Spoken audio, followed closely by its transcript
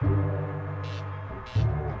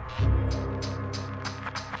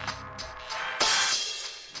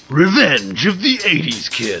Revenge of the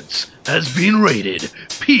 80s Kids has been rated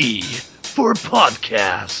P for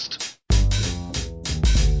podcast.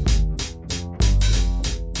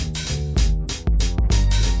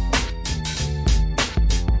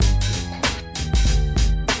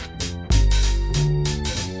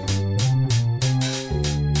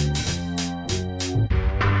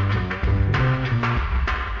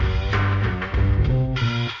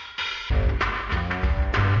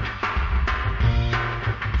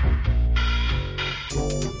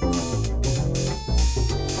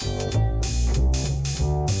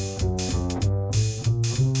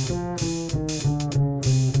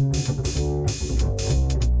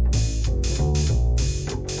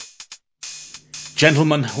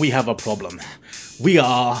 Gentlemen, we have a problem. We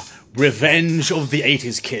are Revenge of the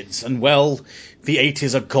 80s Kids, and well, the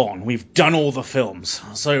 80s are gone. We've done all the films.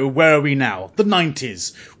 So where are we now? The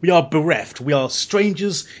 90s. We are bereft. We are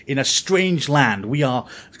strangers in a strange land. We are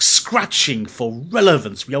scratching for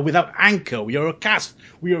relevance. We are without anchor. We are a cast.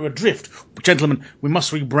 We are adrift. Gentlemen, we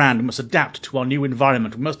must rebrand. We must adapt to our new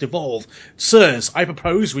environment. We must evolve. Sirs, I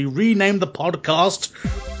propose we rename the podcast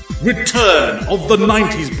Return of the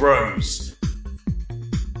 90s Bros.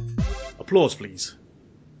 Applause, please.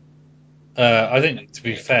 I think, to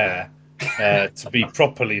be fair, to be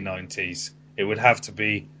properly 90s, it would have to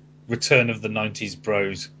be Return of the 90s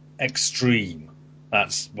Bros Extreme.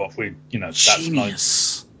 That's what we, that's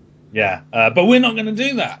Genius. 90s. Yeah, but we're not going to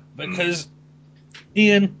do that because,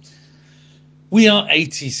 Ian, we are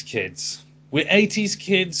 80s kids. We're 80s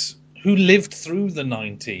kids who lived through the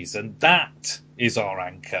 90s, and that is our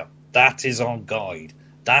anchor. That is our guide.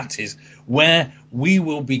 That is where we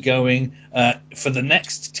will be going for the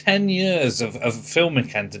next 10 years of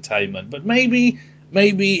filmic entertainment. But maybe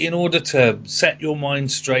in order to set your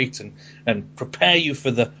mind straight and prepare you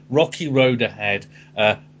for the rocky road ahead,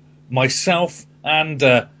 myself and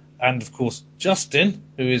of course Justin,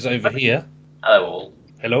 who is over here. Hello all.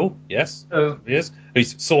 Hello, yes. Hello. Yes,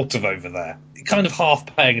 he's sort of over there. Kind of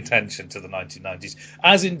half paying attention to the 1990s,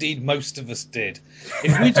 as indeed most of us did.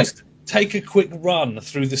 If we just take a quick run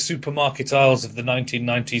through the supermarket aisles of the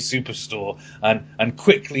 1990s superstore and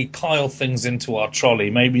quickly pile things into our trolley,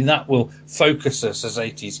 maybe that will focus us as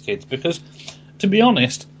 80s kids. Because, to be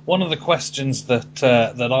honest, one of the questions that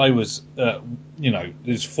I was,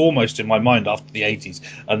 is foremost in my mind after the 80s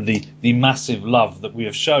and the massive love that we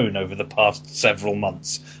have shown over the past several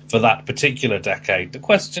months for that particular decade. The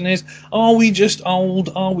question is, are we just old?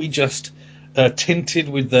 Are we just tinted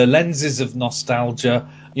with the lenses of nostalgia?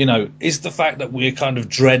 Is the fact that we're kind of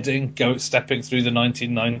dreading stepping through the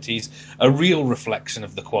 1990s a real reflection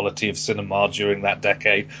of the quality of cinema during that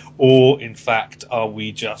decade? Or, in fact, are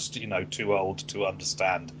we just, too old to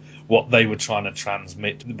understand what they were trying to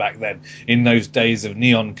transmit back then in those days of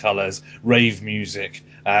neon colours, rave music,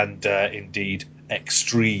 and, indeed,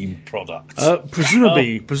 extreme products?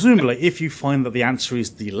 Presumably, if you find that the answer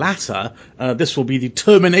is the latter, this will be the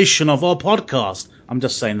termination of our podcast. I'm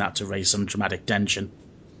just saying that to raise some dramatic tension.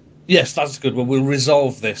 Yes, that's good. Well, we'll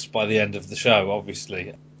resolve this by the end of the show,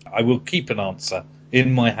 obviously. I will keep an answer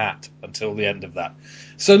in my hat until the end of that.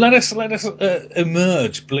 So let us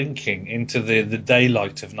emerge blinking into the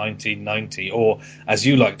daylight of 1990, or, as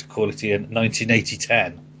you like to call it, Ian,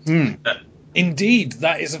 1980-10. Indeed,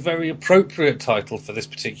 that is a very appropriate title for this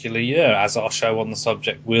particular year, as our show on the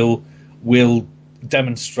subject will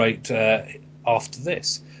demonstrate after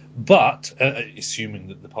this. But, assuming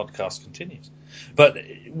that the podcast continues. But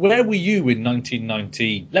where were you in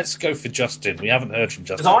 1990? Let's go for Justin. We haven't heard from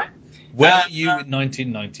Justin. Where were you in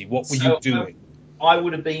 1990? What were you doing? I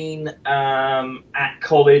would have been at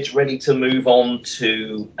college, ready to move on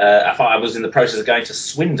to... I was in the process of going to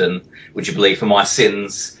Swindon, would you believe, for my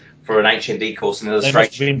sins, for an HND course in illustration. They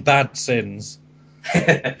must have been bad sins.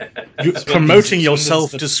 You're promoting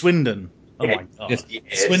yourself to Swindon. Oh my God.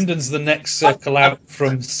 Yes. Swindon's the next circle out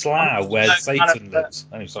from Slough, where Satan lives.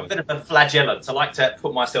 Oh, sorry. A bit of a flagellant. I like to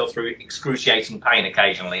put myself through excruciating pain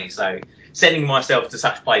occasionally, so sending myself to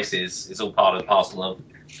such places is all part and parcel of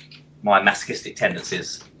my masochistic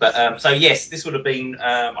tendencies. But so yes, this would have been,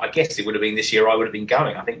 I guess it would have been this year I would have been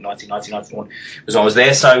going. I think 1990, 91 was when I was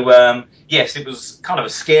there. So yes, it was kind of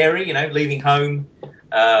scary, leaving home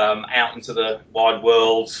out into the wide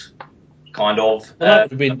world. Kind of. Well,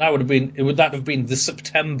 would that have been the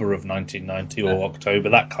September of 1990 or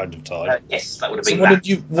October, that kind of time? Yes, that would have been. So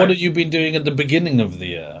what had you been doing at the beginning of the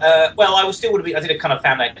year? Well, I did a kind of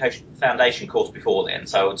foundation course before then,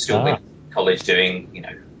 so I would still be in college doing,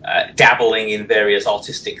 dabbling in various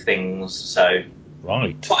artistic things. So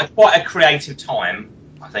right, quite a creative time,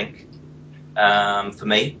 I think, for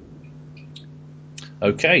me.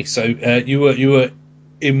 Okay, so you were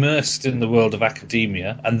immersed in the world of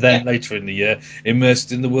academia, and then later in the year,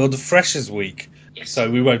 immersed in the world of Freshers' Week. Yes.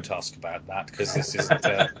 So we won't ask about that because this isn't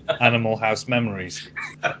Animal House Memories.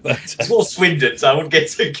 But It's more Swindon, so I wouldn't get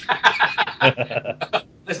too.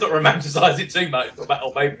 Let's not romanticise it too much,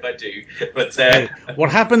 or maybe I do. But Hey,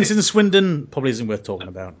 what happens in Swindon probably isn't worth talking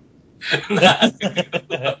about.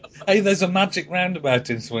 hey, there's a magic roundabout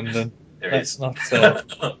in Swindon. Let's not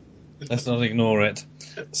ignore it.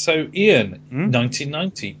 So, Ian,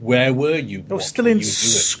 1990, where were you? I was still in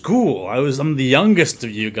school. I'm the youngest of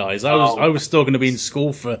you guys. I was still going to be in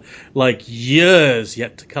school for like years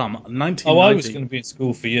yet to come. 1990. Oh, I was going to be in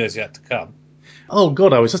school for years yet to come. Oh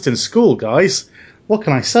God, I was just in school, guys. What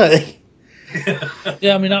can I say?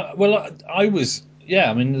 Yeah, I mean, I was. Yeah,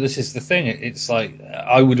 I mean, this is the thing. It's like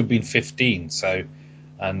I would have been 15, so,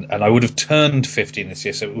 and I would have turned 15 this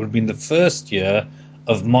year, so it would have been the first year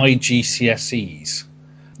of my GCSEs.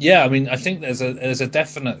 Yeah, I mean, I think there's a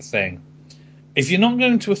definite thing. If you're not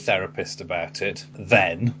going to a therapist about it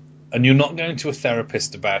then, and you're not going to a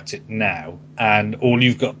therapist about it now, and all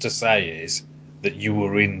you've got to say is that you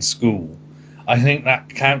were in school, I think that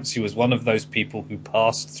counts you as one of those people who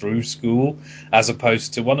passed through school, as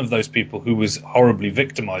opposed to one of those people who was horribly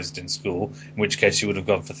victimized in school, in which case you would have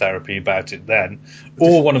gone for therapy about it then,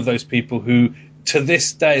 or one of those people who, to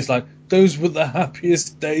this day, is like, those were the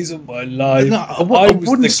happiest days of my life. No, I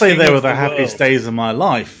wouldn't say they were the happiest days of my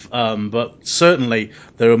life, but certainly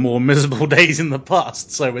there were more miserable days in the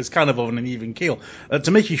past, so it's kind of on an even keel.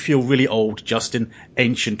 To make you feel really old, Justin,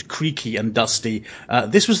 ancient, creaky and dusty,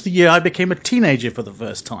 this was the year I became a teenager for the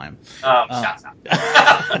first time. Shut up.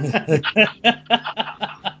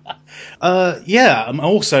 Yeah,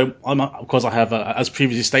 also, of course, I have, as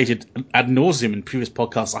previously stated ad nauseum in previous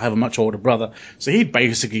podcasts, I have a much older brother, so he'd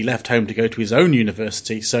basically left home to go to his own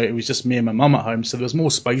university, so it was just me and my mum at home, so there was more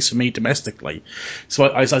space for me domestically.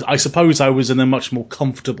 So I suppose I was in a much more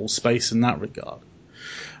comfortable space in that regard.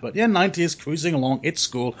 But yeah, 90s, cruising along, it's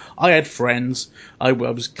school, I had friends, I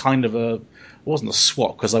was kind of I wasn't a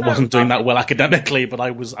swot because I wasn't doing that well academically, but I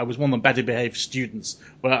was one of the better behaved students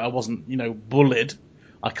where I wasn't, bullied.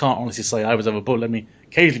 I can't honestly say I was ever bullied. I mean,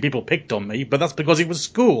 occasionally people picked on me, but that's because it was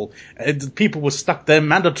school. People were stuck there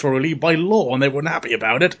mandatorily by law, and they weren't happy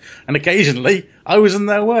about it. And occasionally, I was in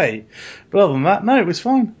their way. But other than that, no, it was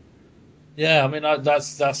fine. Yeah, I mean,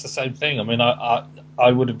 that's the same thing. I mean,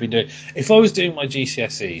 I would have been doing... If I was doing my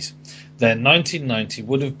GCSEs, then 1990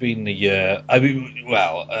 would have been the year...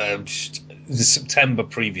 the September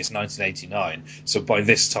previous, 1989, so by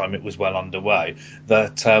this time it was well underway,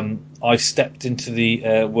 that I stepped into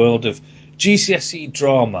the world of GCSE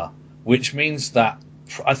drama, which means that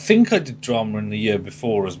I think I did drama in the year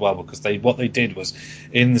before as well, because what they did was,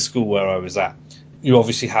 in the school where I was at, you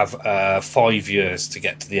obviously have 5 years to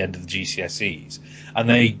get to the end of the GCSEs, and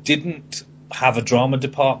they didn't have a drama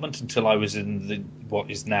department until I was in what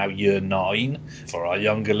is now year 9 for our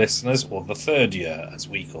younger listeners, or the third year as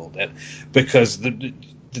we called it, because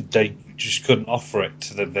they just couldn't offer it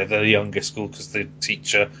to the younger school because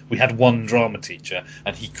we had one drama teacher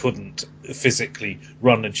and he couldn't physically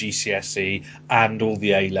run a GCSE and all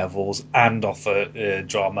the A levels and offer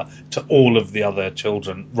drama to all of the other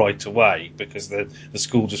children right away because the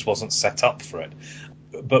school just wasn't set up for it.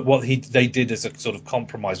 But what they did as a sort of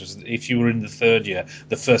compromise was that if you were in the third year,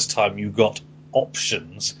 the first time you got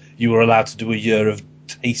options, you were allowed to do a year of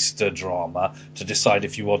taster drama to decide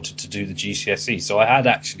if you wanted to do the GCSE. So I had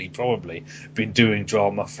actually probably been doing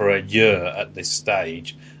drama for a year at this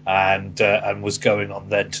stage, and was going on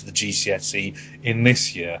then to the GCSE in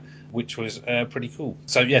this year, which was pretty cool.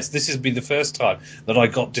 So yes, this has been the first time that I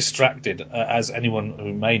got distracted. As anyone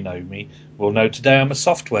who may know me will know, today I'm a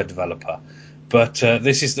software developer. But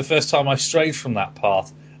this is the first time I strayed from that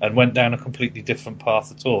path and went down a completely different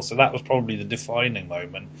path at all. So that was probably the defining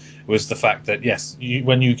moment, was the fact that, yes,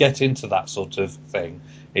 when you get into that sort of thing,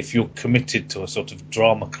 if you're committed to a sort of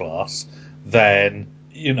drama class, then,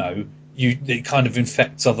 it kind of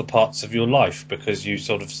infects other parts of your life, because you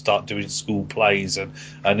sort of start doing school plays and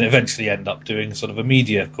eventually end up doing sort of a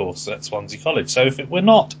media course at Swansea College. So if it were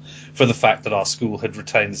not for the fact that our school had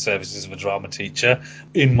retained the services of a drama teacher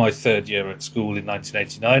in my third year at school in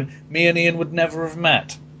 1989, me and Ian would never have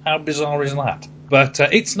met. How bizarre is that? But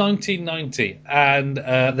it's 1990, and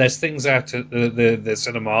there's things out at the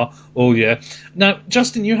cinema all year. Now,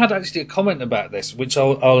 Justin, you had actually a comment about this, which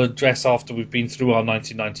I'll address after we've been through our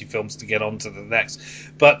 1990 films to get on to the next.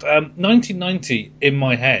 But 1990, in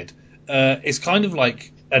my head, is kind of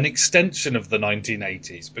like an extension of the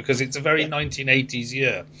 1980s, because it's a very 1980s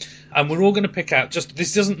year. and we're all going to pick out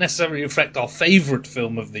this doesn't necessarily reflect our favourite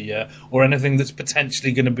film of the year or anything that's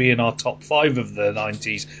potentially going to be in our top 5 of the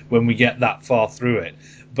 90s when we get that far through it.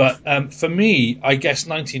 But for me, I guess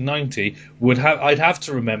 1990 I'd have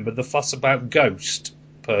to remember The Fuss About Ghost,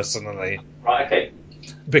 personally. Right, okay.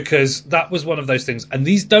 Because that was one of those things, and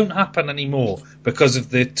these don't happen anymore because of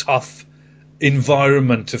the tough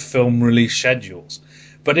environment of film release schedules.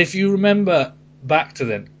 But if you remember back to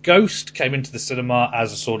then, Ghost came into the cinema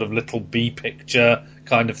as a sort of little B picture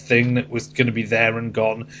kind of thing that was going to be there and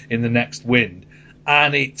gone in the next wind.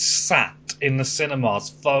 And it sat in the cinemas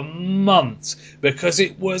for months because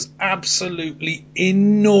it was absolutely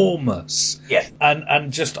enormous. Yeah.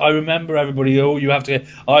 And just, I remember everybody, you have to,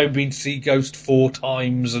 I've been to see Ghost 4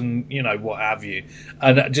 times and, what have you.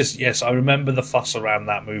 And yes, I remember the fuss around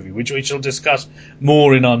that movie, which we shall discuss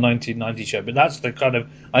more in our 1990 show. But that's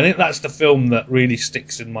I think that's the film that really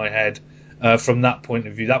sticks in my head from that point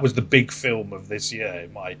of view. That was the big film of this year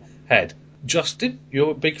in my head. Justin, you're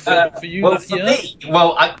a big film for you that year?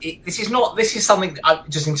 This is something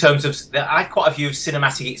just in terms of I had quite a few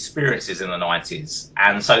cinematic experiences in the 90s,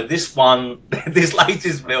 and so this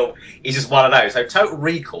latest film is just one of those. So Total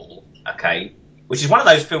Recall, okay, which is one of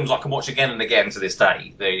those films I can watch again and again to this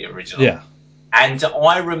day, the original. Yeah. And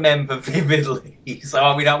I remember vividly. So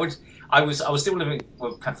I mean, I was still living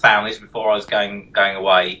with families before I was going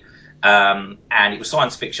away, and it was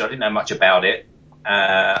science fiction. I didn't know much about it.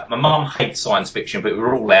 My mum hates science fiction, but we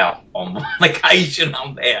were all out on one occasion.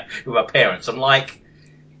 I'm there with my parents. I'm like,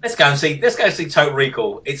 let's go and see Total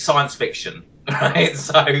Recall. It's science fiction, right?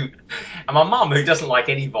 So, and my mum, who doesn't like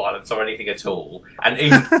any violence or anything at all, and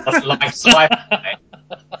even doesn't like sci-fi.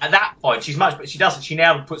 At that point, she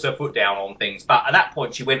now puts her foot down on things, but at that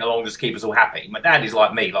point she went along just to keep us all happy. My dad is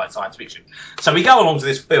like me, like science fiction. So we go along to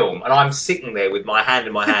this film, and I'm sitting there with my hand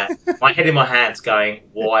in my hand, my head in my hands going,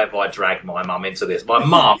 why have I dragged my mum into this? My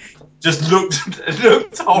mum just looked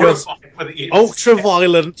horrified for the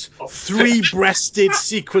ultra-violent, three-breasted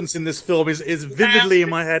sequence in this film is vividly in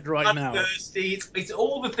my head right now. Thirsty. It's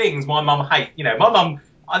all the things my mum hates. My mum,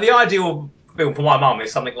 the ideal film for my mum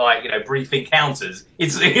is something like Brief Encounters.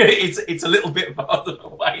 It's a little bit farther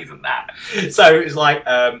away than that. So it's like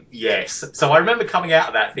yes. So I remember coming out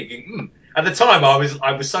of that thinking, At the time I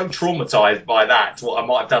was so traumatized by that, to what I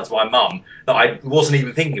might have done to my mum, that I wasn't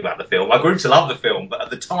even thinking about the film. I grew to love the film, but at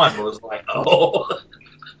the time I was like, oh.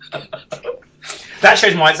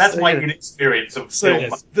 That's my inexperience of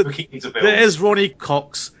film. There's Ronnie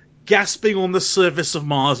Cox gasping on the surface of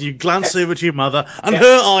Mars. You glance over to your mother, and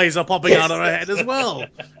her eyes are popping out of her head as well.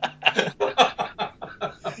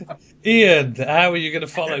 Ian, how are you going to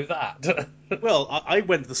follow that? Well, I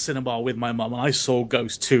went to the cinema with my mum, and I saw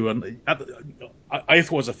Ghost 2, and I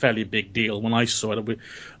thought it was a fairly big deal when I saw it.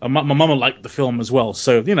 My mum liked the film as well,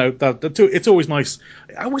 so, it's always nice.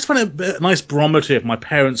 I always find it a nice barometer if my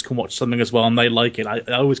parents can watch something as well and they like it. I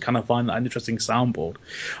always kind of find that an interesting soundboard.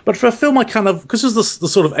 But for a film, because it's the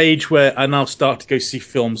sort of age where I now start to go see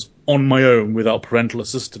films on my own without parental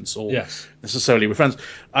assistance or necessarily with friends.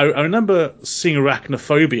 I remember seeing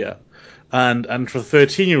Arachnophobia. And for a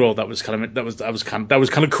 13-year-old, that was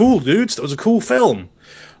kind of cool, dudes. That was a cool film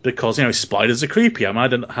because spiders are creepy. I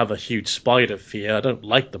don't have a huge spider fear. I don't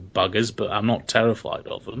like the buggers, but I'm not terrified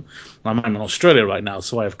of them. I'm in Australia right now,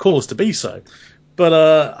 so I have cause to be so. But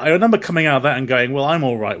I remember coming out of that and going, well, I'm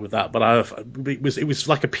all right with that. But it was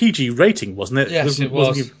like a PG rating, wasn't it? Yes, it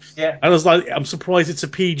was. Yeah. I was like, I'm surprised it's a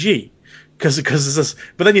PG. Because it's just,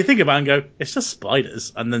 but then you think about it and go, it's just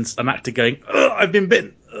spiders, and then an actor going, ugh, I've been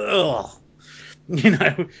bitten. Ugh.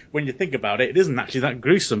 When you think about it, it isn't actually that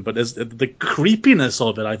gruesome, but there's the creepiness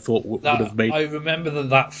of it. I thought would have made. I remember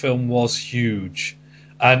that film was huge,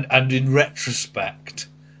 and in retrospect,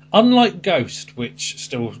 unlike Ghost, which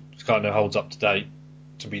still kind of holds up to date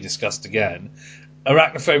to be discussed again,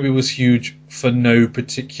 Arachnophobia was huge for no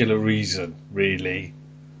particular reason, really.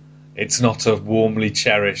 It's not a warmly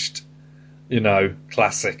cherished,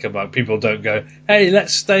 classic about people don't go, hey,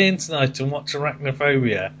 let's stay in tonight and watch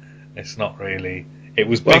Arachnophobia. It's not really. It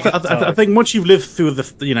was. Well, I think once you've lived through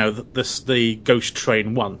the Ghost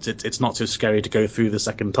train once, it's not so scary to go through the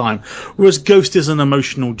second time. Whereas Ghost is an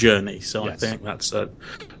emotional journey, so yes. I think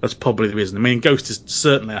that's probably the reason. I mean, Ghost is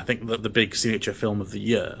certainly, I think, the big signature film of the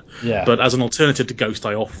year. Yeah. But as an alternative to Ghost,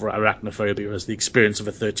 I offer Arachnophobia as the experience of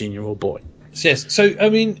a 13-year-old boy. Yes. So, I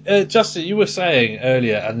mean, Justin, you were saying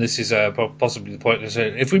earlier, and this is possibly the point.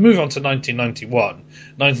 If we move on to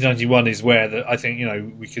 1991 is where I think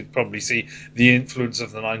we could probably see the influence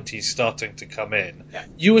of the 90s starting to come in. Yeah.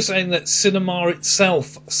 You were saying that cinema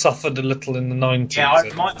itself suffered a little in the 90s. Yeah,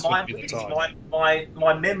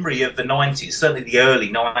 my memory of the 90s, certainly the early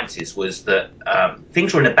 90s, was that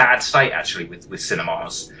things were in a bad state actually with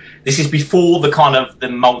cinemas. This is before the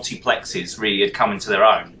multiplexes really had come into their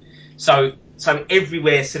own. So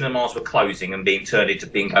everywhere cinemas were closing and being turned into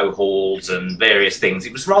bingo halls and various things.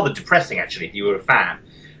 It was rather depressing, actually, if you were a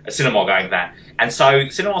cinema going fan. And so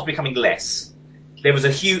cinemas becoming less. There was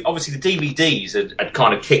obviously the DVDs had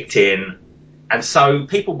kind of kicked in, and so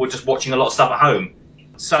people were just watching a lot of stuff at home.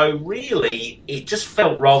 So really, it just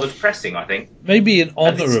felt rather depressing, I think. Maybe in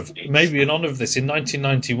honour of this, in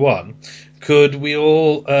 1991, could we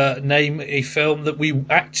all name a film that we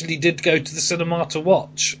actually did go to the cinema to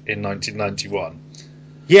watch in 1991?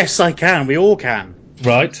 Yes, I can. We all can.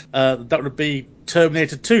 Right. That would be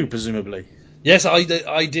Terminator 2, presumably. Yes,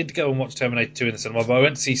 I did go and watch Terminator 2 in the cinema, but I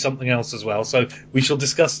went to see something else as well. So we shall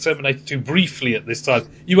discuss Terminator 2 briefly at this time.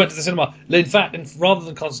 You went to the cinema. In fact, rather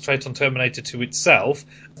than concentrate on Terminator 2 itself,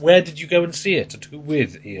 where did you go and see it, and who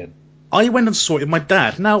with, Ian? I went and saw it with my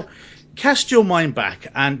dad. Now, cast your mind back,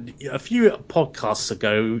 and a few podcasts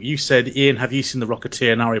ago, you said, Ian, have you seen The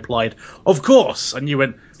Rocketeer? And I replied, of course. And you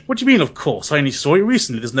went, what do you mean, of course? I only saw it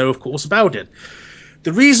recently. There's no of course about it.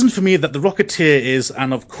 The reason for me that The Rocketeer is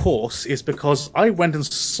an of course is because I went and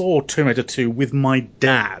saw Terminator 2 with my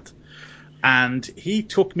dad. And he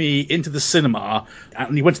took me into the cinema,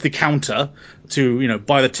 and he went to the counter to,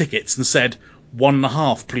 buy the tickets and said,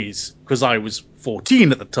 1.5, please, because I was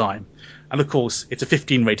 14 at the time. And of course, it's a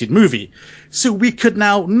 15-rated movie. So we could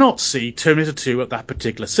now not see Terminator 2 at that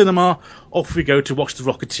particular cinema. Off we go to watch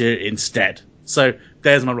The Rocketeer instead. So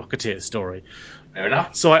there's my Rocketeer story. Fair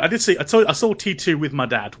enough. So I saw T2 with my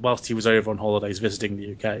dad whilst he was over on holidays visiting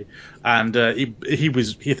the UK, and I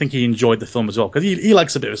think he enjoyed the film as well because he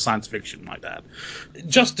likes a bit of science fiction. My dad.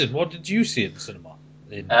 Justin, what did you see at the cinema?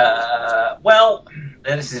 Well,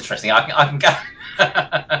 this is interesting. I can go.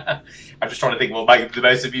 I'm just trying to think what might be the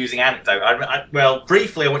most amusing anecdote. Well,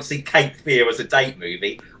 briefly, I went to see Cape Fear as a date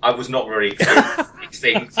movie. I was not very good at these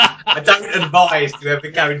things. I don't advise to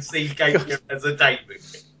ever go and see Cape Fear as a date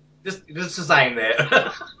movie. Just the same there.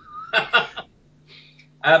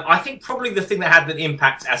 I think probably the thing that had an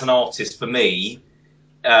impact as an artist for me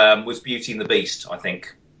was Beauty and the Beast, I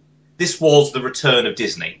think. This was the return of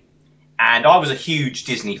Disney. And I was a huge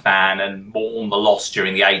Disney fan and mourned the loss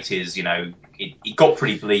during the 80s. It got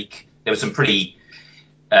pretty bleak. There was some pretty...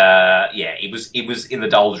 it was in the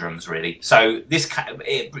doldrums, really. So Beauty and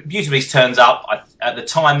the Beast turns up. At the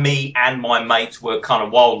time, me and my mates were kind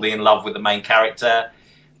of wildly in love with the main character.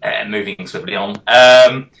 Moving swiftly on.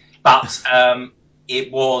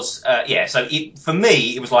 It was, so for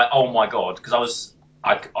me, it was like, oh my God, because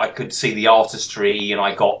I could see the artistry and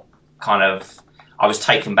I was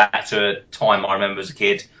taken back to a time I remember as a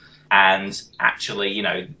kid. And actually,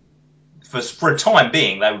 for a time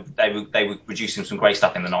being, they were producing some great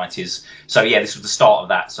stuff in the 90s. So yeah, this was the start of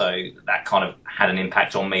that. So that kind of had an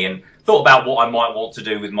impact on me and thought about what I might want to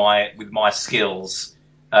do with my skills,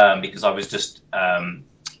 because I was just,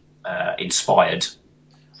 inspired.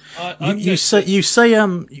 You say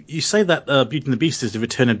that Beauty and the Beast is the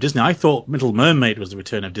return of Disney. I thought Little Mermaid was the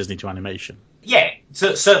return of Disney to animation. Yeah,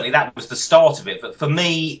 certainly that was the start of it. But for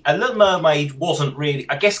me, A Little Mermaid wasn't really.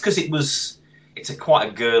 I guess because it's quite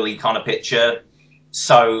a girly kind of picture.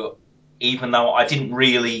 So even though I didn't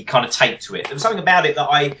really kind of take to it, there was something about it that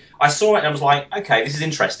I saw it and I was like, okay, this is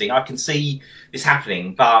interesting. I can see this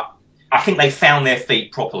happening. But I think they found their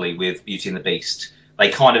feet properly with Beauty and the Beast. They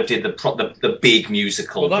kind of did the big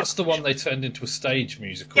musical. Well, that's the one they turned into a stage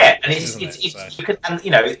musical. Yeah,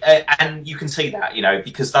 and you can see that,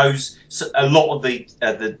 because a lot of the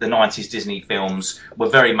 90s Disney films were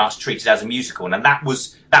very much treated as a musical, and that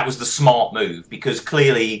was the smart move because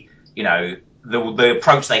clearly, the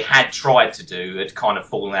approach they had tried to do had kind of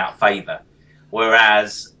fallen out of favour,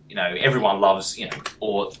 whereas. Everyone loves,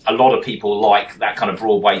 or a lot of people like that kind of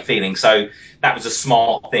Broadway feeling. So that was a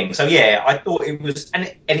smart thing. So yeah, I thought it was,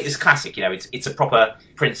 and it is classic. It's a proper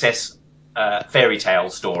princess fairy tale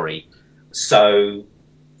story. So,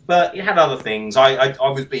 but it had other things. I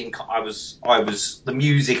was the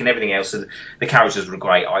music and everything else. And the characters were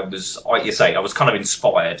great. I was kind of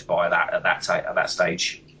inspired by that at that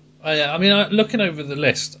stage. I mean, looking over the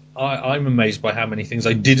list, I'm amazed by how many things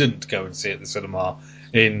I didn't go and see at the cinema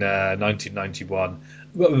in 1991.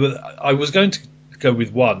 I was going to go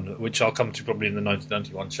with one, which I'll come to probably in the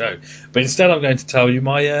 1991 show. But instead, I'm going to tell you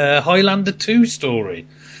my Highlander 2 story,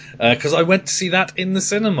 because I went to see that in the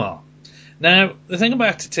cinema. Now, the thing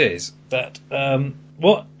about it is that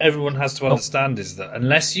what everyone has to understand is that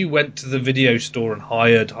unless you went to the video store and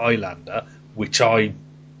hired Highlander, which I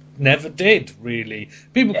never did, really.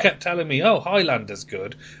 People kept telling me, "Oh, Highlander's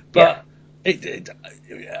good," but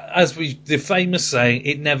as the famous saying,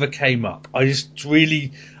 it never came up.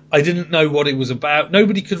 I didn't know what it was about.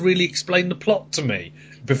 Nobody could really explain the plot to me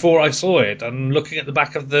before I saw it. And looking at the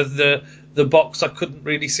back of the box, I couldn't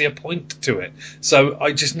really see a point to it. So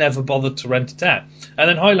I just never bothered to rent it out. And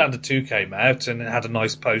then Highlander 2 came out, and it had a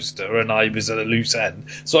nice poster, and I was at a loose end.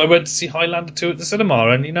 So I went to see Highlander 2 at the cinema,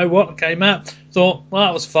 and you know what? It came out, thought, well,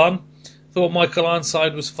 that was fun. Thought Michael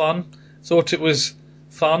Ironside was fun. Thought it was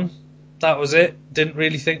fun. That was it. Didn't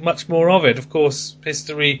really think much more of it. Of course,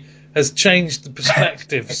 history has changed the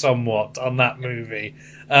perspective somewhat on that movie.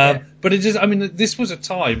 But this was a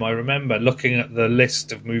time, I remember, looking at the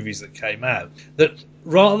list of movies that came out, that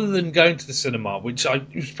rather than going to the cinema, it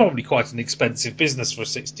was probably quite an expensive business for a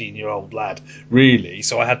 16-year-old lad, really,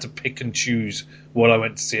 so I had to pick and choose what I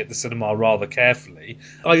went to see at the cinema rather carefully,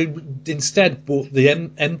 I instead bought the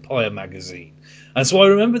Empire magazine. And so I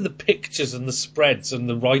remember the pictures and the spreads and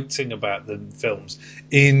the writing about the films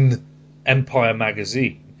in Empire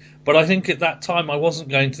magazine. But I think at that time I wasn't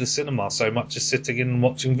going to the cinema so much as sitting in and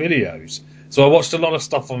watching videos. So I watched a lot of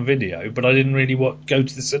stuff on video, but I didn't really go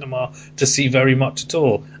to the cinema to see very much at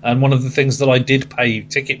all. And one of the things that I did pay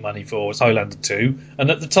ticket money for was Highlander 2,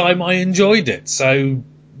 and at the time I enjoyed it. So,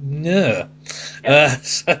 yeah.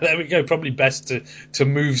 So there we go. Probably best to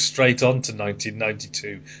move straight on to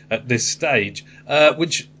 1992 at this stage,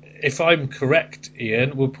 which, if I'm correct,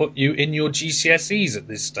 Ian, will put you in your GCSEs at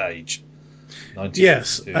this stage.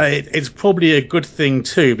 Yes, it's probably a good thing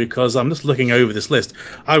too, because I'm just looking over this list.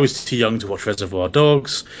 I was too young to watch Reservoir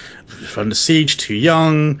Dogs, Under Siege, too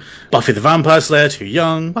young, Buffy the Vampire Slayer, too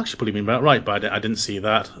young. Actually, probably been about right, but I didn't see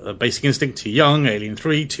that. Basic Instinct, too young. Alien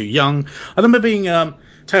 3, too young. I remember being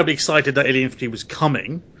terribly excited that Alien 3 was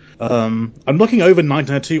coming. I'm looking over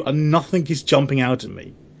 1992 and nothing is jumping out at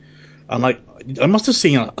me. I'm like, I must have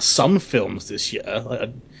seen some films this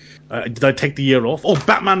year. Did I take the year off? Oh,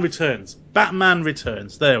 Batman Returns. Batman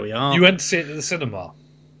Returns. There we are. You went to see it at the cinema?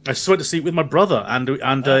 I just went to see it with my brother, and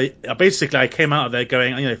basically I came out of there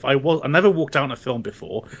going, I never walked out in a film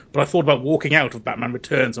before, but I thought about walking out of Batman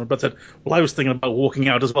Returns, and my brother said, well, I was thinking about walking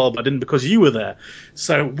out as well, but I didn't because you were there.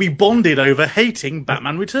 So we bonded over hating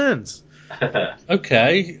Batman Returns.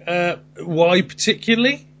 Okay. Why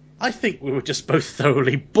particularly? I think we were just both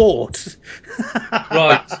thoroughly bored.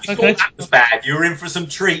 Right. You thought that was bad. You were in for some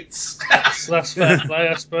treats. So that's fair play,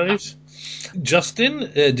 I suppose.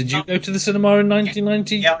 Justin, did you go to the cinema in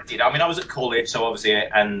 1990? Yeah, I did. I mean, I was at college, so obviously,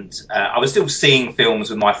 and I was still seeing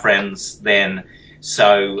films with my friends then.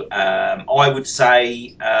 So I would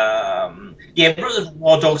say,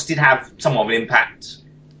 Reservoir Dogs did have somewhat of an impact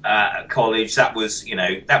at college. That was,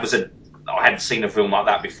 I hadn't seen a film like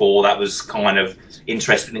that before. That was kind of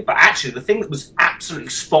interesting. But actually, the thing that was absolutely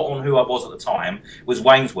spot on who I was at the time was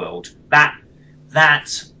Wayne's World. That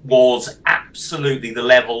was absolutely the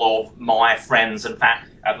level of my friends and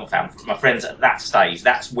my friends at that stage.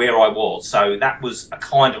 That's where I was. So that was a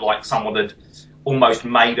kind of like someone had almost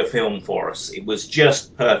made a film for us. It was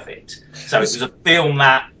just perfect. So it was a film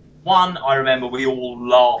that, one, I remember we all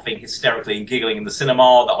laughing hysterically and giggling in the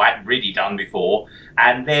cinema that I hadn't really done before.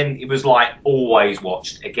 And then it was like always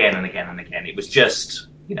watched again and again and again. It was just,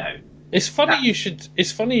 It's funny you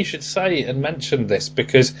should say and mention this,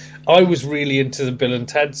 because I was really into the Bill and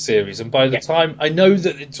Ted series, and by the time I know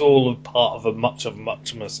that it's all a part of a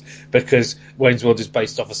Muchmas, because Wayne's World is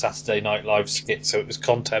based off a Saturday Night Live skit, so it was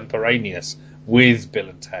contemporaneous with Bill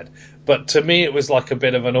and Ted. But to me, it was like a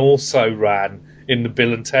bit of an also ran in the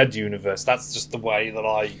Bill and Ted universe. That's just the way that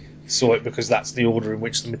I saw it, because that's the order in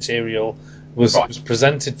which the material was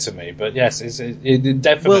presented to me. But yes, it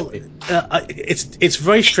definitely. Well, it's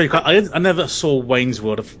very strange. I never saw Wayne's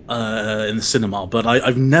World in the cinema, but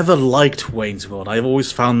I've never liked Wayne's World. I've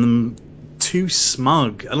always found them too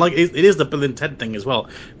smug, and like it is the Bill and Ted thing as well.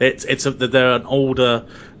 They're an older,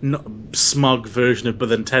 smug version of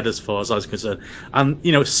Bill and Ted as far as I was concerned.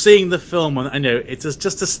 And seeing the film, and it's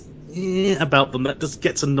just this about them that just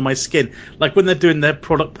gets under my skin. Like when they're doing their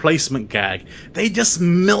product placement gag, they just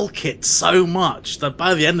milk it so much that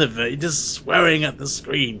by the end of it, you're just swearing at the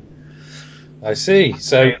screen. I see.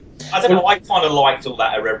 So I don't know. I kind of liked all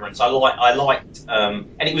that irreverence. I liked, and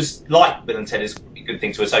it was like Bill and Ted is a good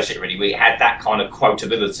thing to associate. Really, we had that kind of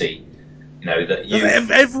quotability. That you.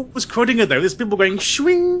 Everyone was quoting it though. There's people going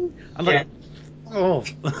swing, and Oh.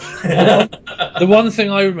 The one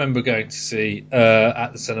thing I remember going to see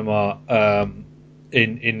at the cinema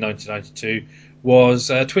in 1992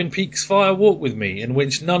 was Twin Peaks Fire Walk with Me, in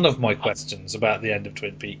which none of my questions about the end of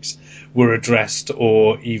Twin Peaks were addressed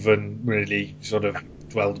or even really sort of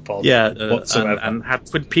dwelled upon whatsoever. And had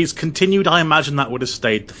Twin Peaks continued, I imagine that would have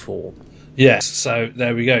stayed the 4. Yes, so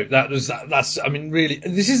there we go. That's. I mean, really,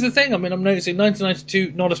 this is the thing. I mean, I'm noticing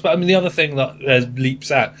 1992, not as bad. I mean, the other thing that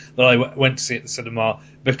leaps out that I went to see at the cinema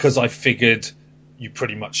because I figured you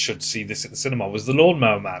pretty much should see this at the cinema was The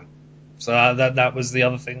Lawnmower Man. So that was the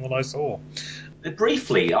other thing that I saw.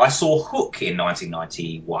 Briefly, I saw Hook in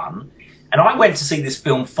 1991, and I went to see this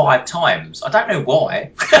film 5 times. I don't know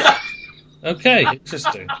why. Okay,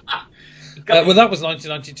 interesting. Well, that was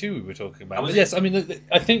 1992 we were talking about. But yes, I mean,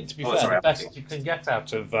 I think to be fair, sorry, the best you can get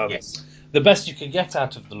out of yes. the best you can get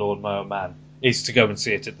out of The Lawnmower Man is to go and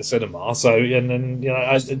see it at the cinema. So, and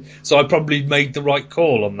then I probably made the right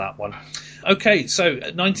call on that one. Okay, so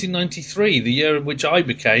 1993, the year in which I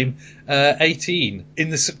became 18, in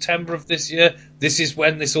the September of this year, this is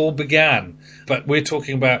when this all began. But we're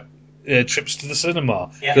talking about trips to the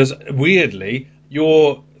cinema because weirdly,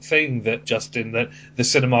 your thing that Justin, that the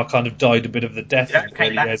cinema kind of died a bit of the death in the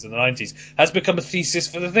early years of the 90s, has become a thesis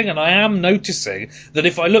for the thing. And I am noticing that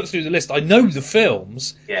if I look through the list, I know the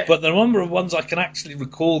films, but the number of ones I can actually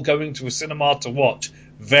recall going to a cinema to watch,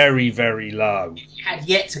 very, very low. It had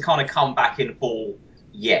yet to kind of come back in full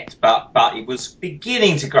yet, but it was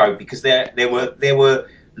beginning to grow because there were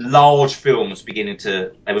large films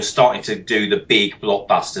they were starting to do the big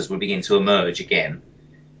blockbusters were beginning to emerge again.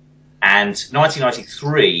 And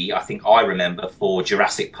 1993, I think I remember, for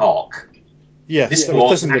Jurassic Park. Yes, this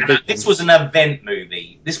was an event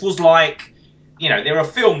movie. This was like, there are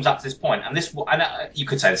films up to this point, and you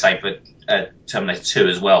could say the same for Terminator 2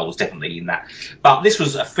 as well. Was definitely in that, but this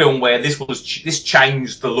was a film where this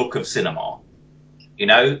changed the look of cinema.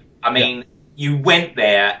 I mean, you went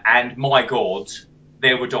there, and my God,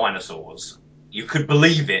 there were dinosaurs. You could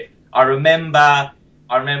believe it. I remember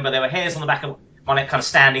there were hairs on the back of my neck kind of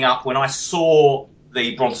standing up when I saw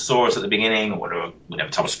the Brontosaurus at the beginning, or whatever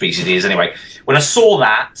type of species it is. Anyway, when I saw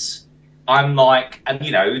that, I'm like, and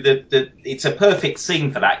it's a perfect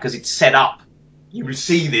scene for that because it's set up. You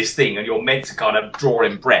see this thing, and you're meant to kind of draw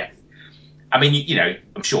in breath. I mean,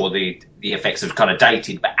 I'm sure the effects have kind of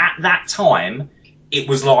dated, but at that time, it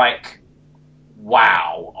was like,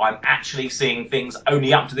 wow, I'm actually seeing things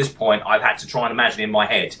only up to this point I've had to try and imagine in my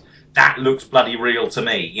head. That looks bloody real to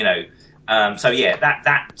me, So yeah,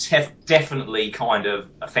 that definitely kind of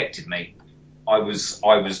affected me. I was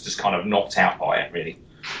just kind of knocked out by it, really.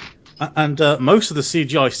 And most of the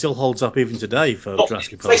CGI still holds up even today for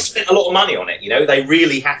Jurassic Park. They spent a lot of money on it, They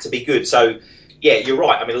really had to be good. So yeah, you're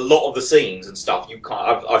right. I mean, a lot of the scenes and stuff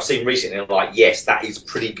I've seen recently. I'm like, yes, that is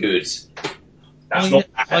pretty good.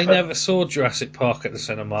 I never saw Jurassic Park at the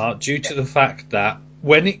cinema due to the fact that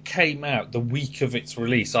when it came out, the week of its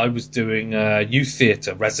release, I was doing youth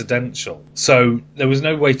theatre, residential. So there was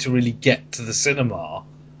no way to really get to the cinema.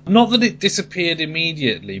 Not that it disappeared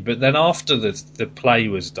immediately, but then after the play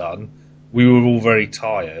was done, we were all very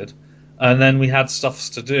tired, and then we had stuff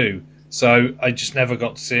to do. So I just never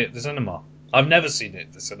got to see it at the cinema. I've never seen it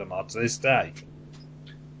at the cinema to this day.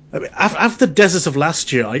 After the Deserts of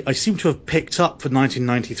last year, I seem to have picked up for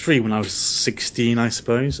 1993 when I was 16, I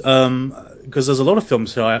suppose. Because there's a lot of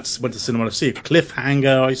films here I went to cinema to see.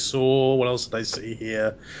 Cliffhanger I saw. What else did I see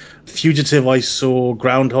here? Fugitive I saw.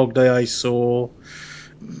 Groundhog Day I saw.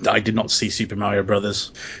 I did not see Super Mario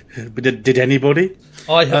Brothers. But did anybody?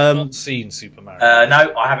 I have not seen Super Mario.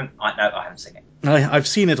 No, I haven't. I haven't seen it. I've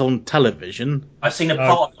seen it on television. I've seen a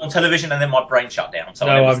part on television, and then my brain shut down. So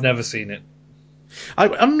I've never seen it.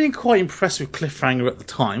 I'm being quite impressed with Cliffhanger at the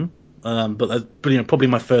time, but that's probably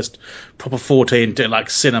my first proper forte into like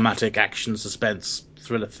cinematic action suspense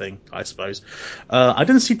thriller thing, I suppose. I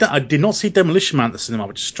did not see Demolition Man at the cinema,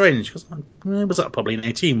 which is strange because was that probably an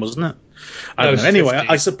 18, wasn't it? I don't know. Anyway,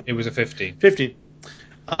 it was a 15. 15.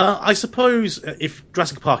 I suppose if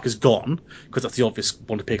Jurassic Park is gone, because that's the obvious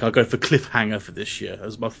one to pick, I'll go for Cliffhanger for this year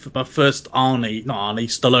as my first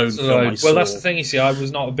Stallone film I saw. Well, that's the thing, you see, I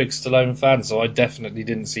was not a big Stallone fan, so I definitely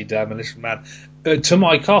didn't see Demolition Man. To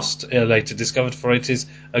my cost, later discovered for it is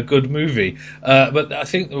a good movie. But I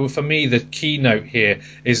think for me, the keynote here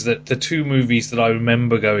is that the two movies that I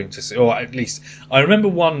remember going to see, or at least I remember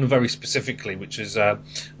one very specifically, which is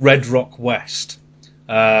Red Rock West.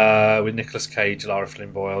 With Nicolas Cage, Lara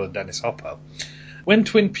Flynn Boyle, and Dennis Hopper. When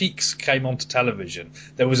Twin Peaks came onto television,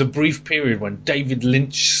 there was a brief period when David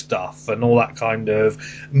Lynch stuff and all that kind of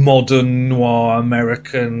modern noir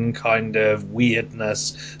American kind of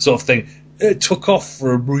weirdness sort of thing it took off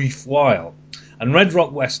for a brief while. And Red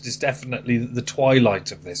Rock West is definitely the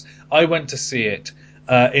twilight of this. I went to see it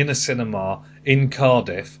in a cinema in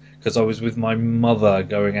Cardiff because I was with my mother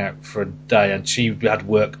going out for a day, and she had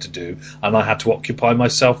work to do, and I had to occupy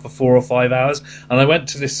myself for 4 or 5 hours. And I went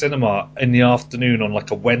to this cinema in the afternoon on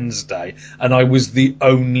like a Wednesday, and I was the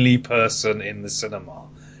only person in the cinema.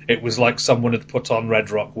 It was like someone had put on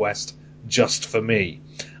Red Rock West just for me.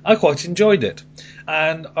 I quite enjoyed it.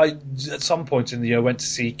 And I, at some point in the year, went to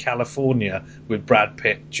see California with Brad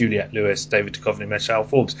Pitt, Juliette Lewis, David Duchovny, Michelle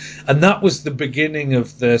Forbes. And that was the beginning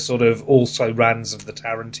of the sort of also-rans of the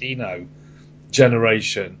Tarantino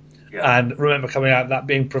generation. Yeah. And remember coming out that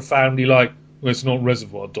being profoundly like, well, it's not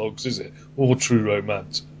Reservoir Dogs, is it? Or True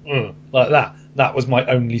Romance. Like that. That was my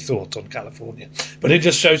only thought on California. But it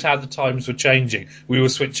just shows how the times were changing. We were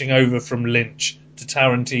switching over from Lynch to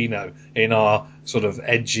Tarantino in our sort of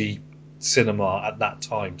edgy cinema at that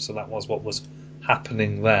time. So that was what was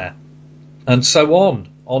happening there. And so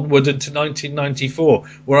onward into 1994,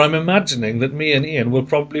 where I'm imagining that me and Ian will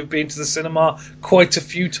probably have been to the cinema quite a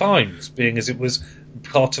few times, being as it was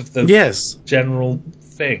part of the general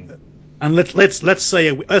thing. And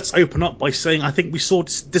let's open up by saying I think we saw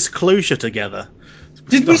Disclosure together.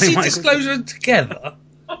 Did we see Disclosure together?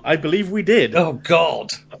 I believe we did. Oh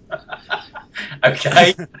God.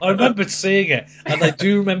 Okay. I remember seeing it, and I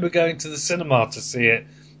do remember going to the cinema to see it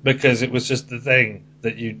because it was just the thing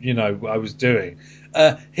that I was doing.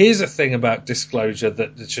 Here's a thing about Disclosure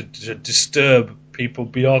that should disturb people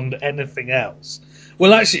beyond anything else.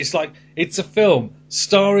 Well, actually, it's a film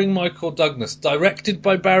starring Michael Douglas, directed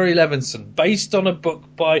by Barry Levinson, based on a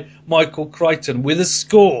book by Michael Crichton, with a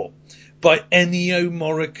score by Ennio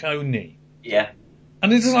Morricone. Yeah.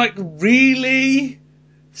 And it's like, really?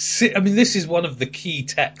 I mean, this is one of the key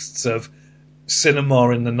texts of cinema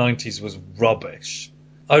in the 90s was rubbish.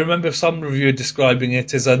 I remember some reviewer describing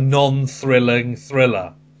it as a non-thrilling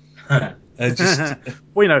thriller.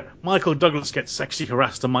 Well, Michael Douglas gets sexually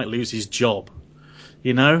harassed and might lose his job.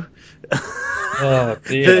 Oh,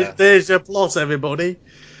 dear. There's your plot, everybody.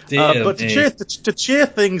 But to cheer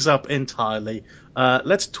things up entirely,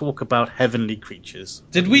 let's talk about Heavenly Creatures.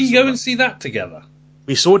 Did we go and see that together?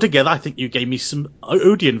 We saw it together. I think you gave me some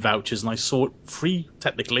Odeon vouchers, and I saw it free,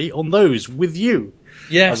 technically, on those with you.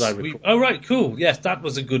 Yes. Right, cool. Yes, that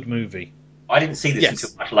was a good movie. I didn't see this until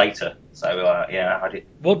much later, so I did.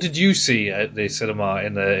 What did you see at the cinema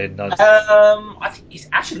in 90s? I think it's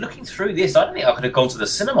actually looking through this. I don't think I could have gone to the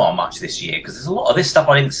cinema much this year because there's a lot of this stuff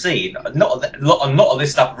I didn't see. Not a lot of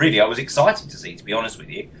this stuff really I was excited to see, to be honest with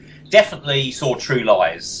you. Definitely saw True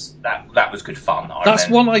Lies. That was good fun. That's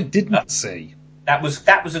one I didn't see. That was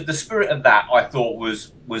the spirit of that. I thought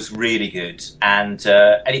was really good, and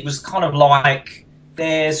it was kind of like.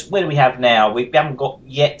 Where do we have now? We haven't got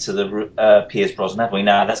yet to the Pierce Brosnan, have we?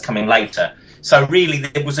 No, that's coming later. So really,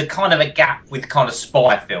 there was a kind of a gap with kind of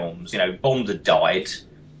spy films. Bond had died,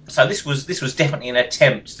 so this was definitely an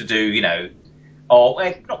attempt to do,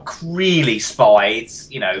 not really spies,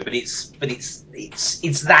 but it's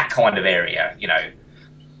that kind of area,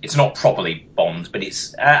 It's not properly Bond, but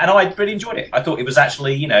it's and I really enjoyed it. I thought it was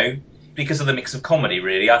actually, because of the mix of comedy,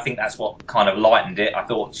 really. I think that's what kind of lightened it. I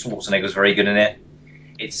thought Schwarzenegger was very good in it.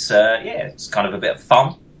 It's it's kind of a bit of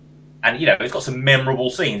fun, and it's got some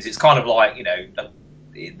memorable scenes. It's kind of like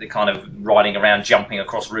the kind of riding around, jumping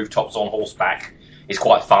across rooftops on horseback is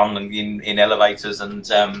quite fun, and in elevators and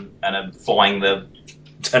flying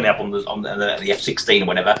turning up on the F-16 or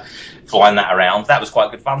whatever, flying that around. That was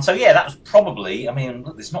quite good fun. So that was probably. I mean,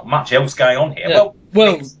 there's not much else going on here. Yeah.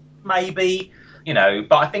 Well, maybe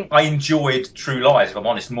but I think I enjoyed True Lies, if I'm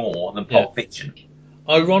honest, more than Pulp Fiction.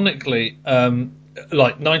 Ironically.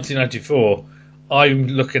 Like 1994, I'm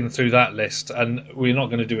looking through that list, and we're not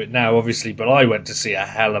going to do it now, obviously, but I went to see a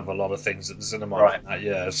hell of a lot of things at the cinema that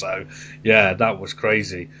year, so that was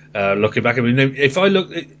crazy. Looking back, I mean, if I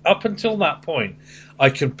look up until that point, I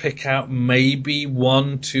can pick out maybe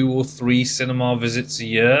 1, 2, or 3 cinema visits a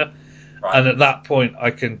year, and at that point,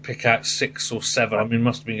 I can pick out 6 or 7. I mean,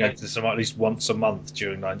 must have been going to the cinema at least once a month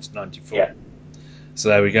during 1994. Yeah. So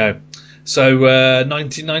there we go. So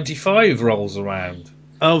 1995 rolls around.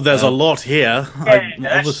 Oh, there's a lot here.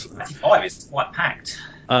 95 is quite packed.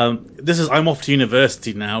 I'm off to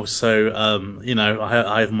university now, so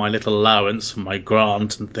I have my little allowance from my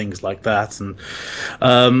grant and things like that,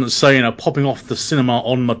 and so popping off the cinema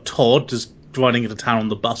on my Todd is riding into town on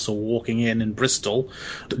the bus or walking in Bristol.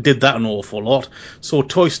 Did that an awful lot. Saw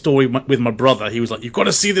Toy Story with my brother. He was like, "You've got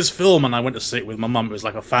to see this film," and I went to see it with my mum. It was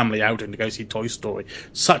like a family outing to go see Toy Story.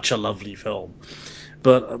 Such a lovely film.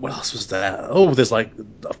 But what else was there? Oh, there's like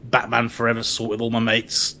Batman Forever saw it with all my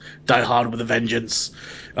mates. Die Hard with a Vengeance.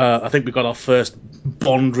 I think we got our first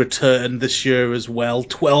Bond return this year as well.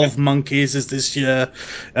 12 Monkeys is this year.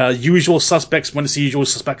 Usual Suspects. Went to see Usual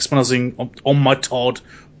Suspects when I was on my Todd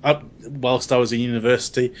whilst I was in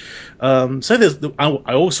university. So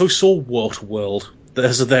I also saw Waterworld.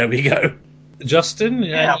 There we go. Justin?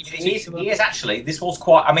 Yeah, it is actually. This was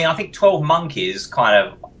quite. I mean, I think 12 Monkeys kind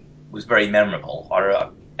of was very memorable. I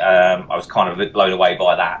was kind of a bit blown away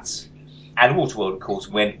by that. And Waterworld, of course,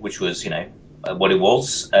 which was, what it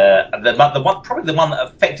was. Probably the one that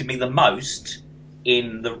affected me the most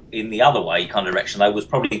in the other way kind of direction, though, was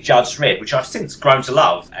probably Judge Dredd, which I've since grown to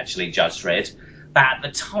love, actually, Judge Dredd. But at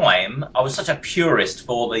the time, I was such a purist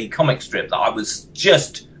for the comic strip that I was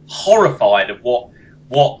just horrified of what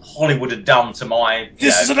Hollywood had done to my...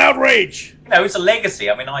 This is an outrage! It's a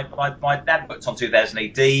legacy. I mean, my dad worked on 2000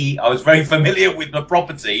 AD. I was very familiar with the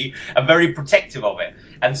property and very protective of it.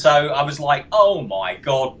 And so I was like, oh my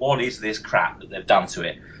God, what is this crap that they've done to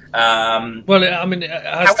it? Well, I mean, it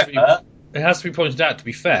has to be pointed out, to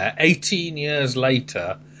be fair, 18 years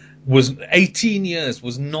later... 18 years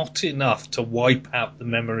was not enough to wipe out the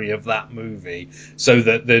memory of that movie, so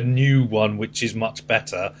that the new one, which is much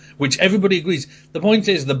better, which everybody agrees. The point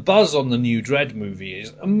is, the buzz on the new Dredd movie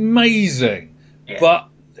is amazing, but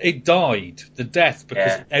it died, the death,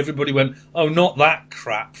 because everybody went, oh, not that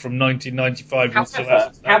crap from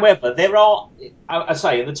 1995. However, there are, I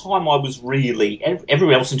say, at the time I was really,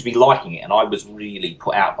 everyone else seemed to be liking it, and I was really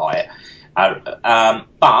put out by it.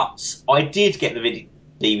 But I did get the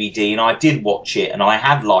DVD and I did watch it, and I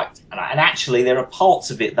have liked it. And actually there are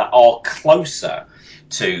parts of it that are closer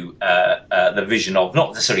to the vision of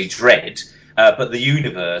not necessarily Dredd, but the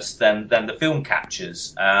universe than the film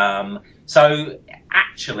captures. So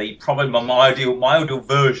actually, probably my ideal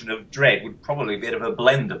version of Dredd would probably be a bit of a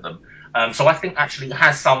blend of them. So I think actually it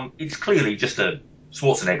has some. It's clearly just a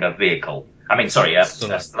Schwarzenegger vehicle.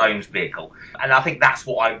 Stallone's vehicle. And I think that's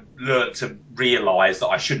what I learned to realise, that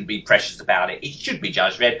I shouldn't be precious about it. It should be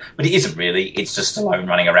Judge Dredd, but it isn't really. It's just Stallone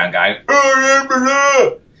running around going,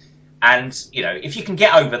 and, if you can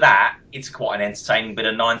get over that, it's quite an entertaining bit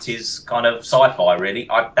of 90s kind of sci-fi, really.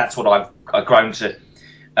 That's what I've grown to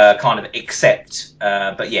kind of accept.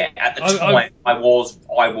 But yeah, at the time, I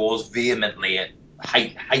was vehemently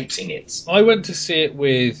hating it. I went to see it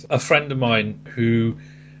with a friend of mine who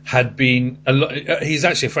had been he's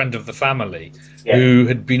actually a friend of the family, who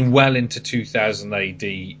had been well into 2000 AD,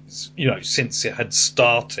 since it had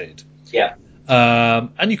started. Yeah.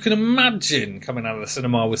 And you can imagine coming out of the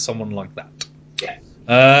cinema with someone like that. Yeah.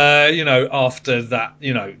 After that,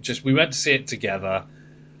 we went to see it together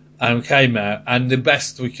and came out, and the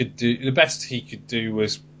best he could do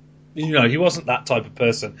was, he wasn't that type of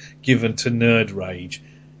person given to nerd rage.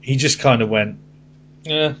 He just kind of went,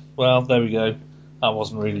 yeah, well, there we go. That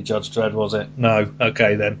wasn't really Judge Dredd, was it? No.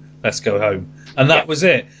 Okay, then let's go home. And that was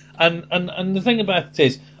it. And the thing about it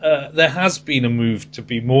is, there has been a move to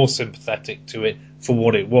be more sympathetic to it for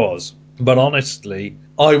what it was. But honestly,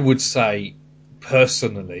 I would say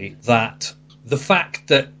personally that the fact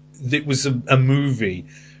that it was a movie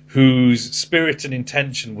whose spirit and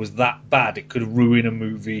intention was that bad it could ruin a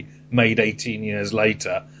movie made 18 years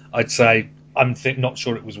later, I'd say I'm not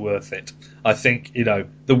sure it was worth it. I think,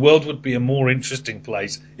 the world would be a more interesting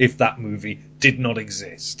place if that movie did not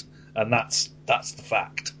exist. And that's the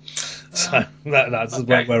fact. So that's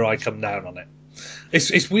where I come down on it.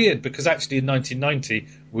 It's weird because actually in 1990,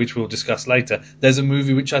 which we'll discuss later, there's a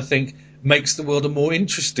movie which I think makes the world a more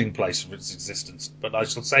interesting place for its existence. But I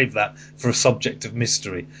shall save that for a subject of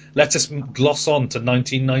mystery. Let us gloss on to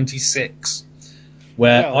 1996.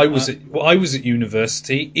 Where I was at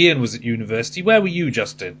university. Ian was at university. Where were you,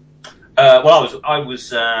 Justin? I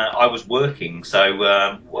was working. So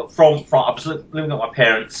I was living with my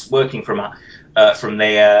parents, working from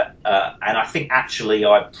there, and I think actually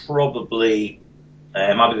I probably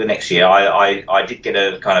it might be the next year. I did get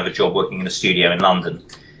a kind of a job working in a studio in London,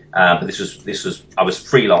 but this was I was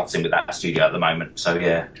freelancing with that studio at the moment. So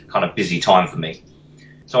yeah, kind of busy time for me.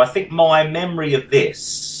 So I think my memory of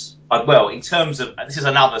this. In terms of, this is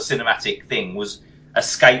another cinematic thing, was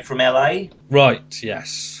Escape from LA. Right,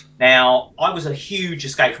 yes. Now, I was a huge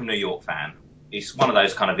Escape from New York fan. It's one of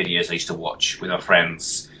those kind of videos I used to watch with my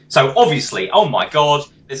friends. So obviously, oh my God,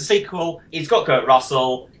 there's a sequel. It's got Kurt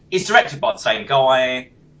Russell. It's directed by the same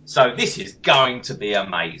guy. So this is going to be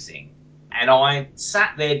amazing. and I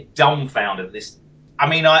sat there dumbfounded at this. I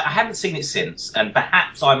mean, I haven't seen it since, and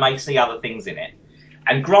perhaps I may see other things in it.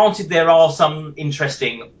 And granted, there are some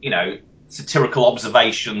interesting, satirical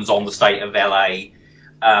observations on the state of LA.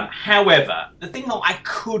 However, the thing that I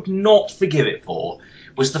could not forgive it for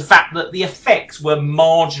was the fact that the effects were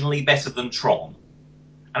marginally better than Tron.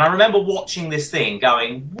 And I remember watching this thing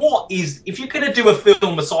going, if you're going to do a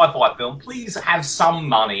sci-fi film, please have some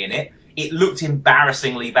money in it. It looked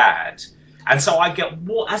embarrassingly bad. And so as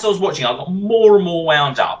I was watching, I got more and more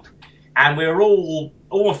wound up. And we were all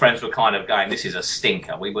my friends were kind of going, this is a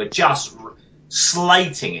stinker. We were just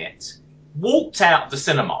slating it. Walked out of the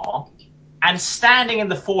cinema, and standing in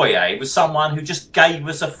the foyer was someone who just gave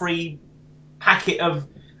us a free packet of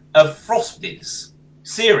Frosties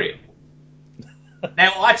cereal.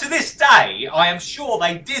 Now, to this day, I am sure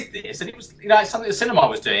they did this, and it was something the cinema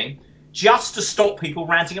was doing just to stop people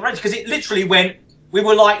ranting and raging, because it literally went. We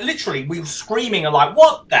were screaming and like,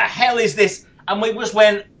 what the hell is this? And we just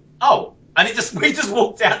went, oh, and we just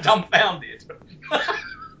walked out dumbfounded.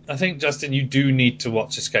 I think, Justin, you do need to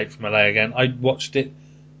watch Escape from LA again. I watched it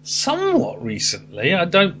somewhat recently. I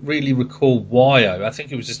don't really recall why. I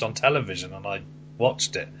think it was just on television and I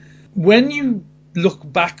watched it. When you look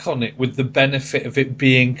back on it with the benefit of it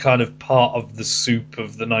being kind of part of the soup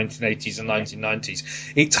of the 1980s and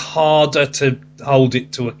 1990s, it's harder to hold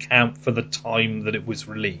it to account for the time that it was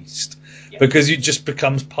released, because it just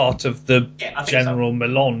becomes part of the general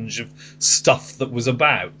melange of stuff that was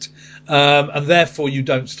about. And therefore you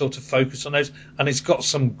don't sort of focus on those. And it's got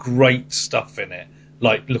some great stuff in it,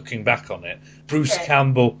 like looking back on it. Bruce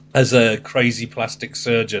Campbell as a crazy plastic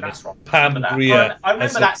surgeon. That's right. Pam Grier. I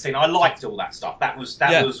remember that scene. I liked all that stuff. That was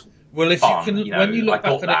well, if fun, you can, when you look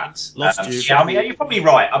back at it, lost you. Yeah, I mean, you're probably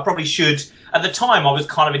right. I probably should. At the time, I was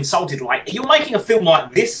kind of insulted. Like, you're making a film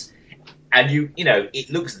like this, and it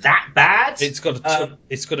looks that bad. It's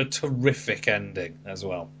got a terrific ending as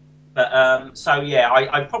well. But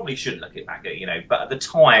I probably should look it back at But at the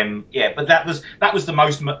time, But that was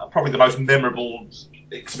probably the most memorable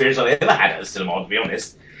experience I've ever had at the cinema, to be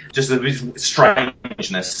honest. Just the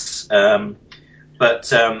strangeness. But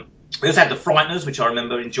we also had The Frighteners, which I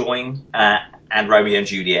remember enjoying, and Romeo and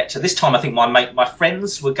Juliet. At this time, I think my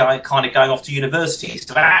friends were going off to university,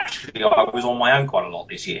 so actually I was on my own quite a lot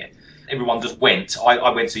this year. Everyone just went. I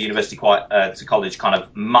went to university to college kind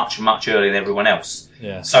of much, much earlier than everyone else.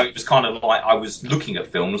 Yeah. So it was kind of like I was looking at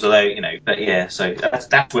films, although, but yeah, so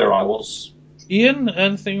that's where I was. Ian,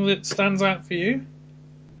 anything that stands out for you?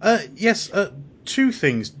 Yes, two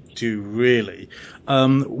things do, really.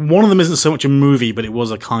 One of them isn't so much a movie, but it was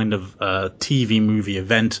a kind of TV movie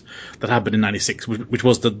event that happened in '96, which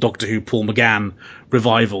was the Doctor Who Paul McGann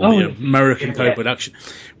revival, the American co-production,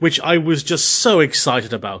 which I was just so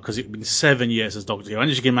excited about, because it'd been 7 years as Doctor Who. And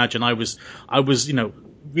as you can imagine, I was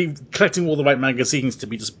collecting all the right magazines to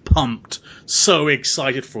be just pumped, so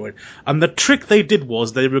excited for it. And the trick they did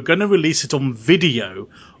was they were going to release it on video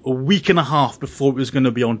a week and a half before it was going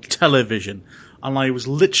to be on television. And I was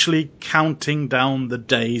literally counting down the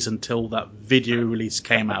days until that video release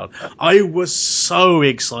came out. I was so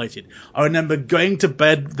excited. I remember going to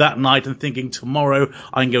bed that night and thinking, tomorrow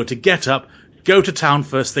I can get up, go to town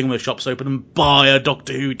first thing when the shop's open, and buy a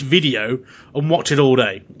Doctor Who video and watch it all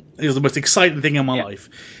day. It was the most exciting thing in my life.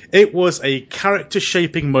 It was a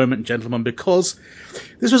character-shaping moment, gentlemen, because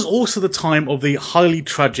this was also the time of the highly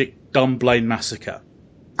tragic Dunblane massacre.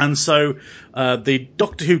 And so the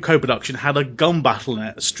Doctor Who co-production had a gun battle in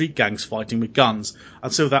it, street gangs fighting with guns,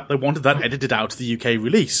 and so that they wanted that edited out to the UK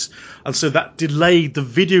release. And so that delayed the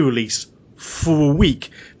video release for a week.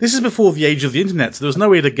 This is before the age of the internet, so there was no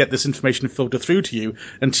way to get this information filtered through to you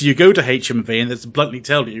until you go to HMV and they bluntly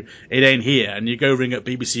tell you it ain't here, and you go ring up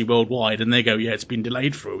BBC Worldwide and they go, yeah, it's been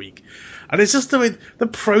delayed for a week. And it's just the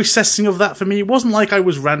processing of that for me. It wasn't like I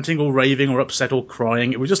was ranting or raving or upset or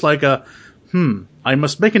crying. It was just like I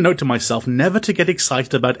must make a note to myself never to get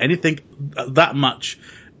excited about anything that much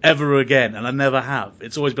ever again, and I never have.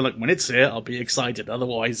 It's always been like, when it's here, I'll be excited.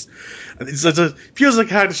 Otherwise, it feels like a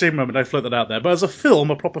character-shaping moment. I float that out there. But as a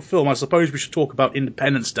film, a proper film, I suppose we should talk about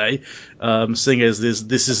Independence Day, seeing as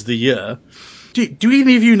this is the year. Do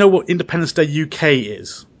any of you know what Independence Day UK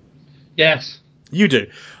is? Yes. You do.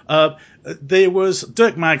 There was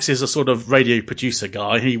Dirk Maggs is a sort of radio producer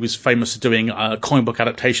guy. He was famous for doing comic book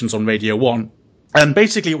adaptations on Radio 1. And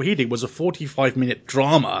basically what he did was a 45-minute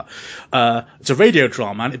drama. It's a radio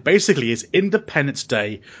drama, and it basically is Independence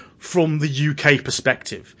Day from the UK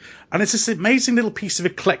perspective. And it's this amazing little piece of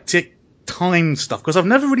eclectic time stuff, because I've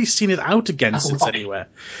never really seen it out again since anywhere.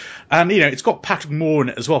 And it's got Patrick Moore in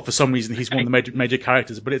it as well. For some reason, he's one of the major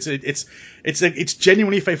characters. But it's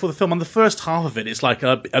genuinely faithful to the film. And the first half of it is like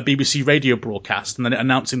a BBC radio broadcast, and then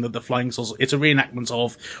announcing that the Flying Saucers. It's a reenactment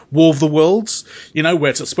of War of the Worlds,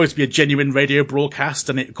 where it's supposed to be a genuine radio broadcast,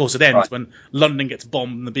 and of course it ends when London gets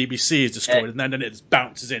bombed and the BBC is destroyed, and then it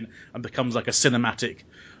bounces in and becomes like a cinematic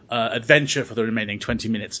adventure for the remaining 20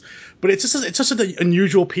 minutes. But it's just an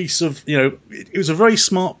unusual piece of, it was a very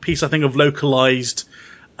smart piece, I think, of localized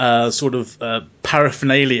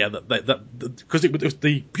paraphernalia that because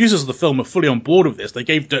the producers of the film were fully on board with this. They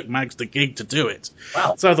gave Dirk Maggs the gig to do it.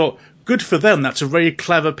 Wow. So I thought, good for them. That's a very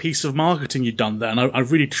clever piece of marketing you've done there. And I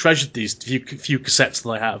really treasured these few cassettes that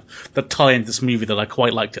I have that tie into this movie that I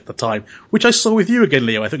quite liked at the time, which I saw with you again,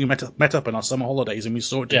 Leo. I think we met up in our summer holidays and we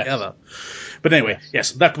saw it together. But anyway,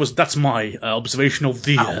 yes, that's my observation of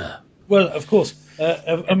the year. Well, of course,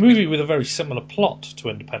 a movie with a very similar plot to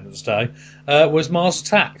Independence Day was Mars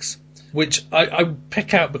Attacks, which I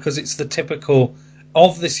pick out because it's the typical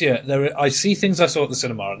of this year. I see things I saw at the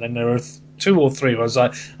cinema, and then there are 2 or 3 where I was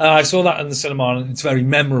like, I saw that in the cinema, and it's very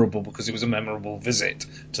memorable because it was a memorable visit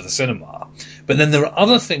to the cinema. But then there are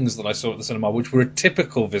other things that I saw at the cinema which were a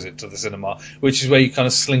typical visit to the cinema, which is where you kind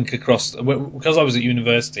of slink across. Because I was at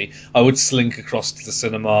university, I would slink across to the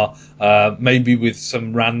cinema, maybe with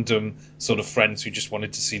some random sort of friends who just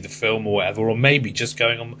wanted to see the film or whatever, or maybe just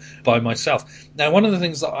going on by myself. Now, one of the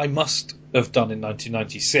things that I must have done in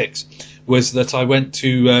 1996 was that I went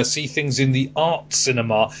to see things in the art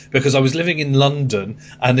cinema, because I was living in London,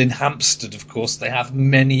 and in Hampstead, of course, they have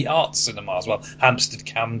many art cinemas. Well, Hampstead,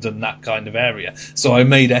 Camden, that kind of area. So I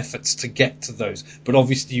made efforts to get to those. But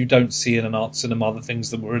obviously you don't see in an art cinema the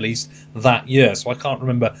things that were released that year. So I can't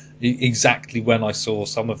remember exactly when I saw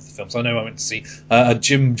some of the films. I know I went to see a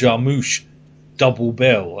Jim Jarmusch double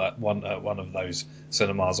bill at one of those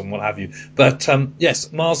cinemas and what have you. But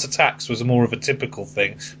yes, Mars Attacks was more of a typical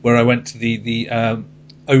thing where I went to the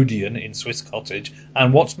Odeon in Swiss Cottage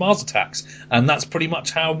and watched Mars Attacks, and that's pretty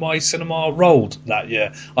much how my cinema rolled that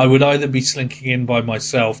year. I would either be slinking in by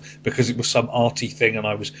myself because it was some arty thing and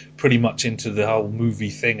I was pretty much into the whole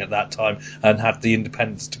movie thing at that time and had the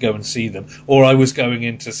independence to go and see them, or I was going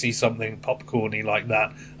in to see something popcorny like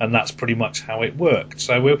that, and that's pretty much how it worked.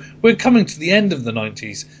 So we're coming to the end of the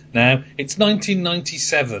 90s now. It's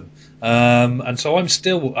 1997, and so I'm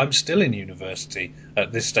still in university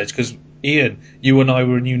at this stage, because Ian, you and I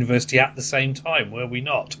were in university at the same time, were we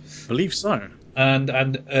not? I believe so.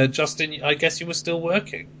 And Justin, I guess you were still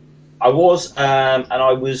working. I was, and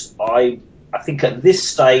I think at this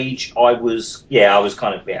stage I was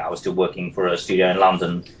still working for a studio in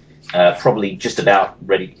London, probably just about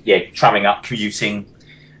ready, travelling up, commuting,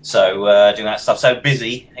 so doing that stuff. So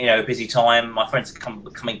busy time. My friends are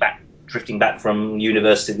drifting back from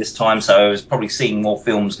university this time, so I was probably seeing more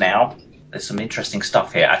films now. There's some interesting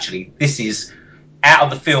stuff here, actually. This is, out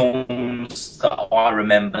of the films that I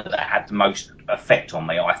remember that had the most effect on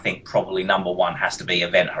me, I think probably number 1 has to be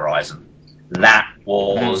Event Horizon. That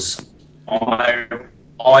was...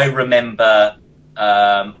 I remember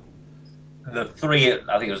the 3,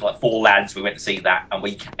 I think it was like 4 lads, we went to see that,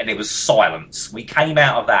 and it was silence. We came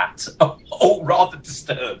out of that all rather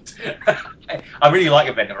disturbed. I really like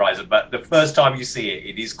Event Horizon, but the first time you see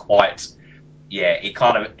it, it is quite... Yeah, it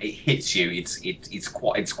hits you. It's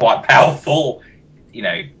quite powerful,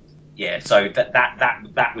 Yeah, so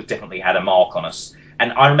that was definitely had a mark on us.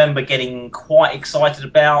 And I remember getting quite excited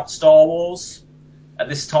about Star Wars at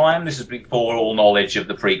this time. This was before all knowledge of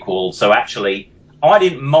the prequel. So actually, I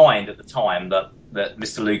didn't mind at the time that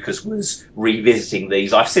Mr. Lucas was revisiting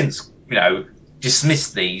these. I've since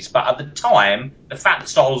dismissed these, but at the time, the fact that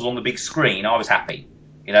Star Wars was on the big screen, I was happy.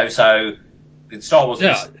 So Star Wars.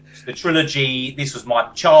 Yeah. The trilogy, this was my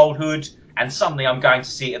childhood, and suddenly I'm going to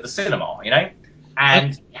see it at the cinema,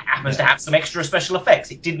 and it happens to have some extra special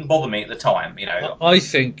effects. It didn't bother me at the time, I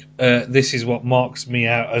think this is what marks me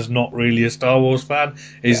out as not really a Star Wars fan,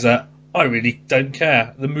 is that I really don't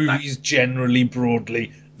care. The movie is generally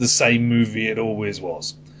broadly the same movie it always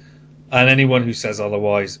was. And anyone who says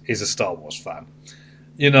otherwise is a Star Wars fan.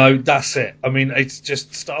 That's it. I mean, it's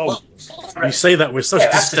just Star Wars. You say that with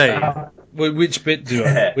such disdain. Which bit do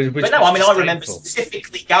I? But no, I mean, I remember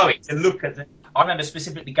specifically going to look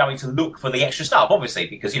for the extra stuff, obviously,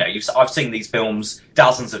 because I've seen these films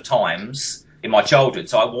dozens of times in my childhood,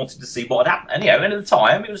 so I wanted to see what had happened. And at the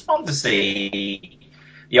time, it was fun to see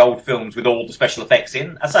the old films with all the special effects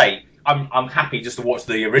in. I say, I'm happy just to watch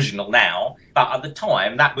the original now, but at the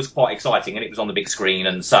time, that was quite exciting, and it was on the big screen,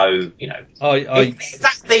 and so if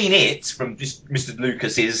that's been it from just Mr.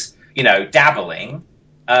 Lucas's dabbling.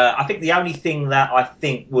 I think the only thing that I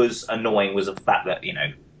think was annoying was the fact that,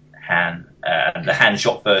 the hand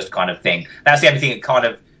shot first kind of thing. That's the only thing that kind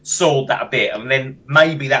of soiled that a bit. And then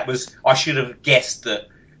maybe I should have guessed that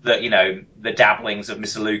the dabblings of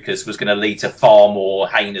Mr. Lucas was going to lead to far more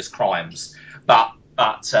heinous crimes. But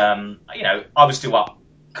I was still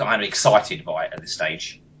kind of excited by it at this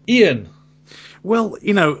stage. Ian. Well,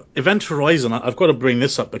 Event Horizon, I've got to bring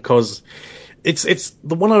this up because it's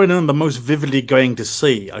the one I remember most vividly going to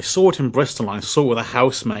see. I saw it in Bristol, and I saw it with a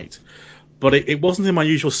housemate, but it wasn't in my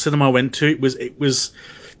usual cinema I went to. It was.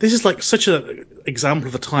 This is like such an example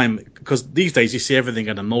of the time, because these days you see everything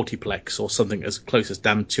at a multiplex or something as close as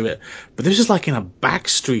damn to it. But this is like in a back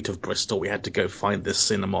street of Bristol. We had to go find this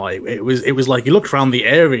cinema. It was like you looked around the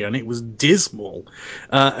area and it was dismal.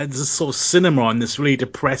 It's a sort of cinema in this really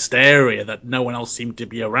depressed area that no one else seemed to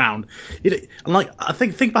be around. And like I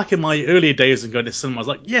think back in my earlier days of going to cinema, I was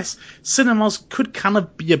like, yes, cinemas could kind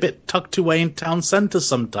of be a bit tucked away in town centre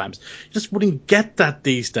sometimes. You just wouldn't get that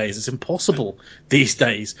these days. It's impossible these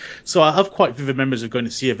days. So I have quite vivid memories of going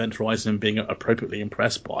to see Event Horizon and being appropriately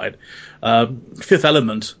impressed by it. Fifth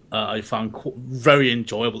Element, I found very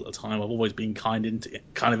enjoyable at the time. I've always been kind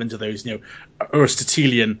of into those,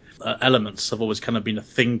 Aristotelian elements. Have always kind of been a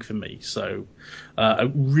thing for me. So I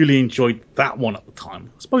really enjoyed that one at the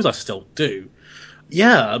time. I suppose I still do.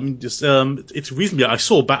 Yeah, I mean, it's reasonably. I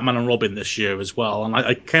saw Batman and Robin this year as well, and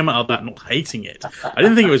I came out of that not hating it. I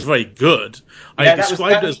didn't think it was very good. I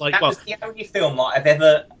described it as like, was the only film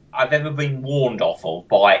that I've ever been warned off of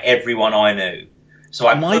by everyone I knew. So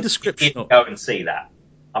I didn't go and see that.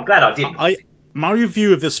 I'm glad I didn't. My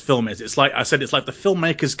review of this film is, it's like the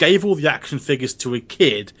filmmakers gave all the action figures to a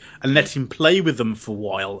kid and let him play with them for a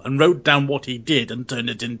while and wrote down what he did and turned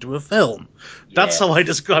it into a film. That's how I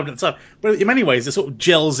described it at the time. But in many ways, it sort of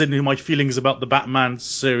gels into my feelings about the Batman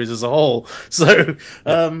series as a whole. So,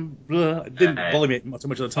 it didn't bother me too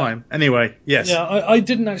much at the time. Anyway, yes. Yeah, I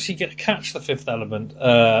didn't actually get to catch The Fifth Element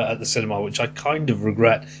at the cinema, which I kind of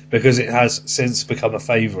regret because it has since become a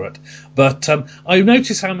favourite. But I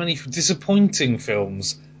noticed how many disappointing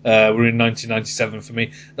films were in 1997 for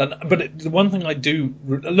me. But the one thing I do,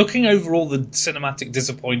 looking over all the cinematic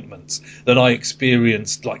disappointments that I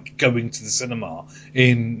experienced, like going to the cinema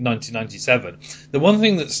in 1997, the one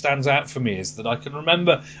thing that stands out for me is that I can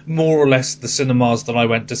remember more or less the cinemas that I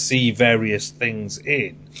went to see various things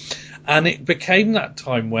in. And it became that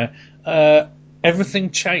time where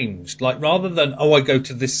everything changed. Like, rather than, I go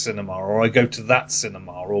to this cinema or I go to that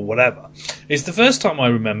cinema or whatever, it's the first time I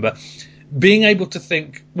remember being able to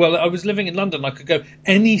think, well, I was living in London, I could go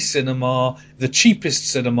any cinema, the cheapest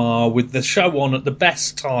cinema, with the show on at the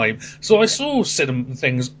best time. So I saw cinema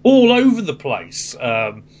things all over the place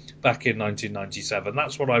back in 1997.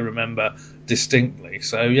 That's what I remember distinctly.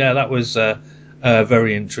 So, yeah, that was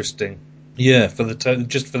very interesting. Yeah, for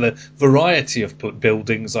the variety of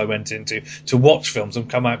buildings I went into to watch films and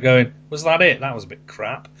come out going, was that it? That was a bit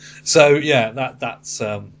crap. So, yeah,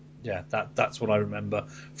 that's what I remember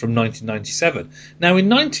from 1997. Now, in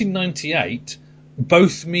 1998,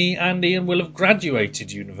 both me and Ian will have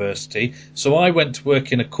graduated university, so I went to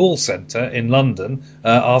work in a call centre in London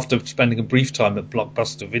after spending a brief time at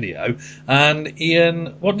Blockbuster Video. And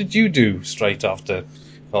Ian, what did you do straight after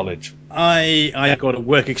college? I got a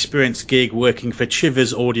work experience gig working for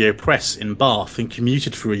Chivers Audio Press in Bath and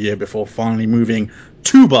commuted for a year before finally moving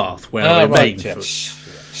to Bath, where I remained. Yes.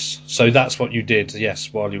 So that's what you did,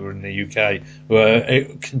 yes, while you were in the UK, where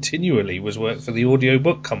it continually was work for the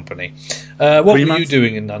audiobook company. What were you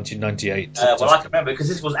doing in 1998? Well, I can remember, because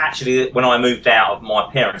this was actually when I moved out of my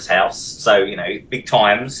parents' house, so, big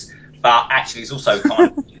times, but actually it's also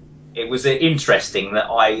kind of, it was interesting that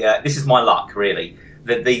this is my luck, really,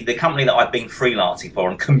 that the company that I've been freelancing for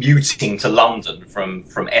and commuting to London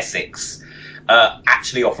from Essex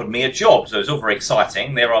actually offered me a job, so it was all very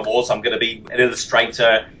exciting. There I was, I'm going to be an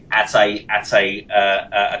illustrator at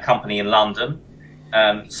a company in London.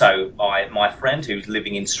 So my friend, who's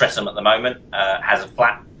living in Streatham at the moment, has a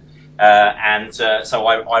flat, and so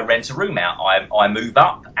I rent a room out. I move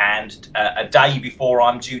up, and a day before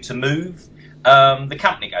I'm due to move, the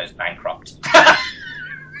company goes bankrupt.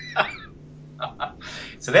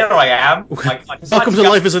 So there I am. Welcome to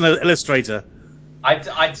life as an illustrator.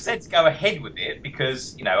 I said to go ahead with it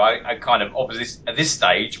because, I kind of, at this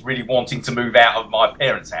stage, really wanting to move out of my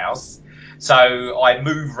parents' house. So I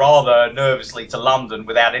moved rather nervously to London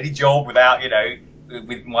without any job, without,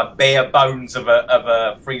 with my bare bones of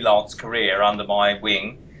a freelance career under my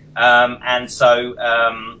wing. So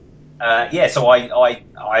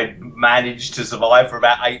I managed to survive for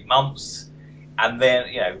about 8 months. And then,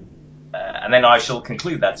 and then I shall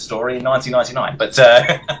conclude that story in 1999. But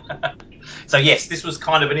so yes, this was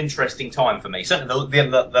kind of an interesting time for me. Certainly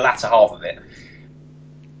the latter half of it.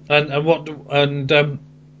 And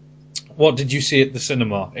what did you see at the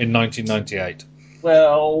cinema in 1998?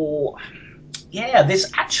 Well, yeah,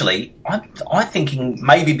 this actually, I'm thinking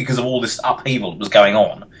maybe because of all this upheaval that was going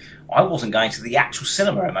on, I wasn't going to the actual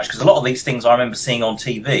cinema very much, because a lot of these things I remember seeing on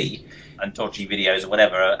TV and dodgy videos or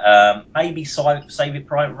whatever. Maybe Saving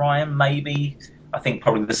Private Ryan, maybe. I think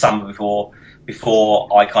probably the summer before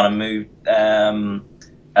I kind of moved.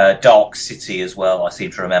 Dark City as well, I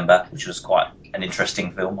seem to remember, which was quite an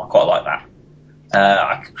interesting film. I quite like that.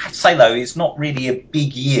 I have to say, though, it's not really a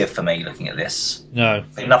big year for me looking at this. No.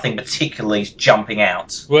 Nothing particularly jumping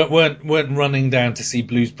out. Weren't running down to see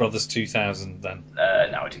Blues Brothers 2000 then?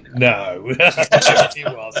 No, I didn't. No. It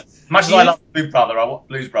was. Much as I love Blues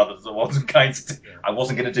Brothers, I wasn't going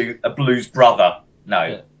to do a Blues Brother.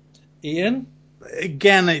 No. Ian?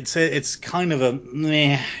 Again, it's kind of a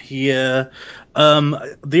meh year.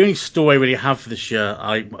 The only story I really have for this year,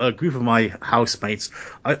 a group of my housemates,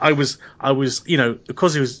 I was,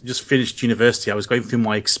 because I was just finished university, I was going through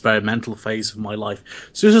my experimental phase of my life.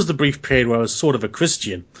 So this was the brief period where I was sort of a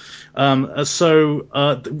Christian.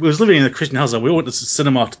 So we was living in a Christian household. We all went to the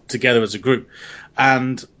cinema together as a group.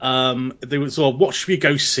 And they was, well, what should we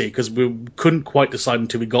go see? Because we couldn't quite decide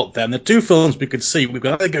until we got there. And the two films we could see, we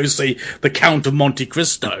could either go see The Count of Monte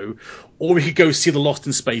Cristo, or we could go see the Lost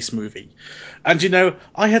in Space movie. And,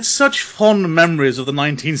 I had such fond memories of the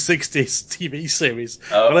 1960s TV series.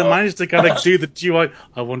 But I managed to kind of do the duo.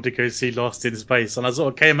 I want to go see Lost in Space. And I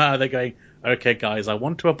sort of came out of there going, okay, guys, I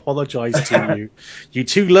want to apologise to you. You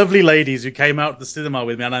two lovely ladies who came out to the cinema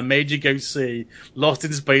with me, and I made you go see Lost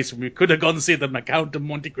in Space when we could have gone to see The Count of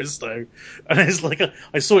Monte Cristo. And it's like,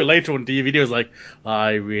 I saw it later on DVD, I was like,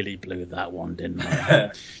 I really blew that one, didn't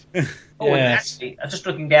I? And actually, just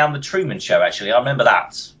looking down the Truman Show, actually, I remember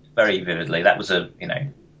that very vividly. That was I think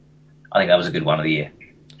that was a good one of the year.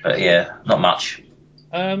 But yeah, not much.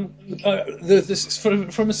 This from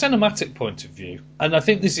a cinematic point of view, and I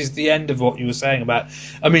think this is the end of what you were saying about.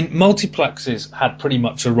 I mean, multiplexes had pretty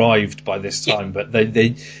much arrived by this time, but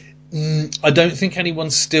they I don't think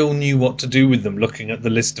anyone still knew what to do with them. Looking at the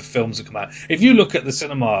list of films that come out, if you look at the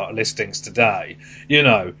cinema listings today,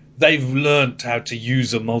 they've learnt how to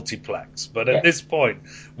use a multiplex. But at this point,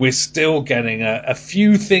 we're still getting a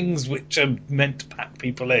few things which are meant to pack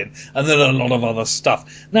people in, and then a lot of other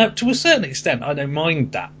stuff. Now, to a certain extent, I don't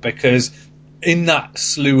mind that, because in that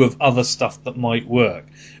slew of other stuff that might work,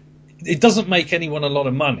 it doesn't make anyone a lot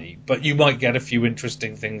of money, but you might get a few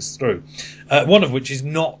interesting things through. One of which is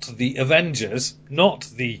not the Avengers, not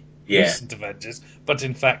the recent Avengers, but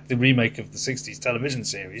in fact the remake of the 60s television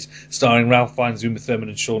series starring Ralph Fiennes, Uma Thurman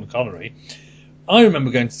and Sean Connery. I remember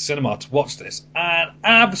going to the cinema to watch this and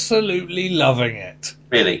absolutely loving it.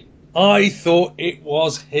 Really? I thought it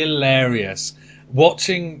was hilarious.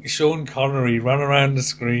 Watching Sean Connery run around the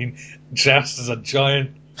screen dressed as a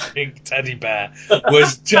giant pink teddy bear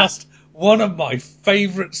was just one of my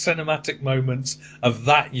favourite cinematic moments of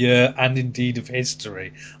that year and indeed of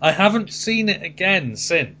history. I haven't seen it again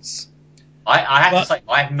since. I have to say,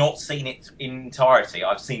 I have not seen it in entirety.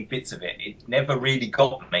 I've seen bits of it. It never really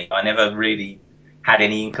got me. I never really had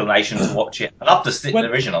any inclination to watch it. I love the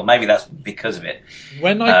original. Maybe that's because of it.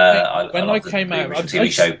 When I came out,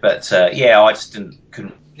 TV show, but I just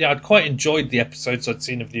couldn't. Yeah, I'd quite enjoyed the episodes I'd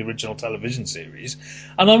seen of the original television series,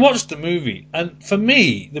 and I watched the movie, and for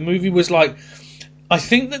me, the movie was like, I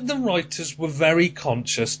think that the writers were very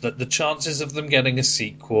conscious that the chances of them getting a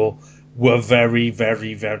sequel were very,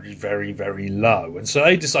 very, very, very, very low, and so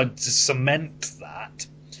they decided to cement that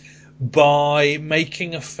by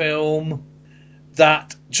making a film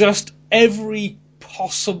that just every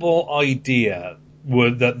possible idea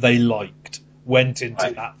that they liked went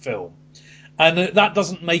into that film. And that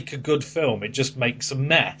doesn't make a good film, it just makes a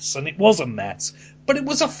mess. And it was a mess, but it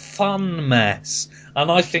was a fun mess.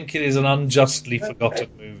 And I think it is an unjustly forgotten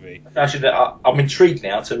movie. Actually, I'm intrigued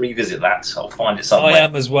now to revisit that. I'll find it somewhere. I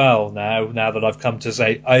am as well now that I've come to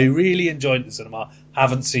say I really enjoyed the cinema,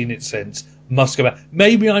 haven't seen it since, must go back.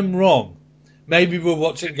 Maybe I'm wrong. Maybe we'll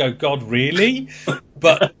watch it and go, God, really?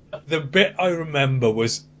 But the bit I remember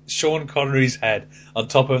was Sean Connery's head on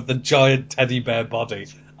top of the giant teddy bear body.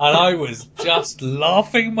 And I was just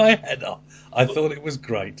laughing my head off. I thought it was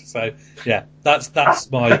great. So, yeah, that's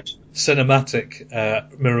my cinematic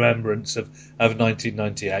remembrance of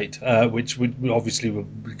 1998, which we obviously will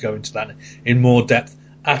go into that in more depth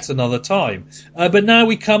at another time. But now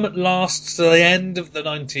we come at last to the end of the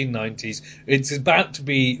 1990s. It's about to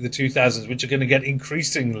be the 2000s, which are going to get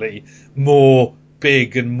increasingly more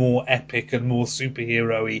big and more epic and more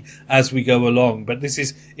superhero-y as we go along. But this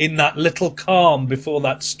is in that little calm before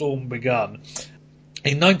that storm begun.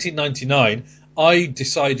 In 1999, I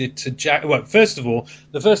decided to well, first of all,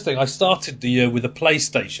 the first thing, I started the year with a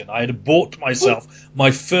PlayStation. I had bought myself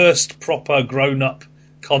my first proper grown-up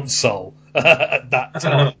console at that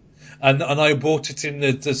time. And I bought it in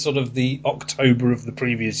the sort of the October of the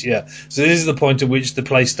previous year. So this is the point at which the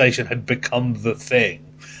PlayStation had become the thing.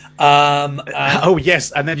 Oh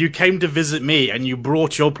yes, and then you came to visit me, and you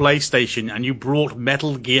brought your PlayStation, and you brought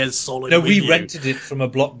Metal Gear Solid. No, with we you. rented it from a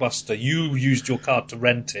Blockbuster. You used your card to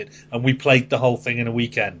rent it, and we played the whole thing in a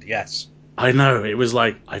weekend. Yes. I know, it was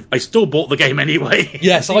like I still bought the game anyway.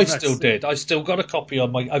 Yes, I still did. I still got a copy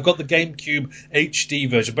on my. I've got the GameCube HD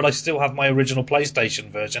version, but I still have my original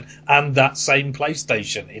PlayStation version and that same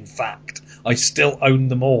PlayStation. In fact, I still own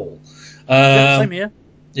them all. Same here.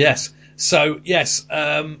 Yes. So yes,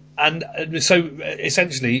 and so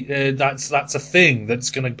essentially that's a thing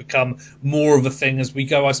that's going to become more of a thing as we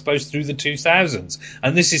go, I suppose, through the 2000s.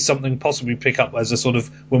 And this is something possibly pick up as a sort of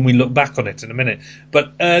when we look back on it in a minute.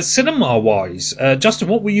 But cinema-wise, Justin,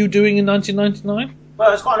 what were you doing in 1999? Well,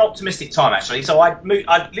 it was quite an optimistic time actually. So I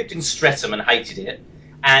lived in Streatham and hated it,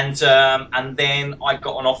 and then I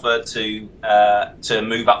got an offer to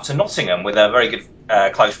move up to Nottingham with a very good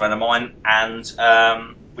close friend of mine, and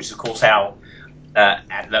which is of course how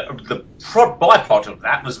the byproduct of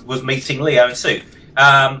that was meeting Leo and Sue.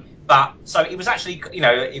 But so it was actually,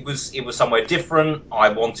 it was somewhere different. I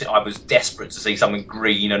was desperate to see something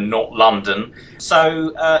green and not London.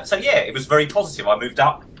 So yeah, it was very positive. I moved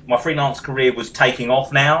up. My freelance career was taking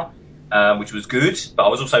off now, which was good. But I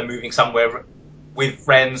was also moving somewhere with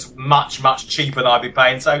friends, much cheaper than I'd be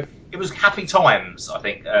paying. So it was happy times, I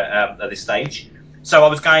think, at this stage. So I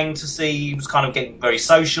was going to see. It was kind of getting very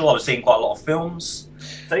social. I was seeing quite a lot of films.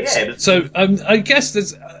 So yeah. So I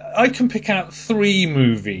guess I can pick out 3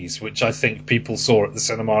 movies which I think people saw at the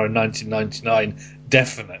cinema in 1999.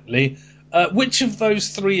 Definitely. Which of those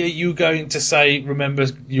 3 are you going to say remember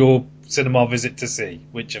your cinema visit to see?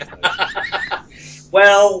 Which of those?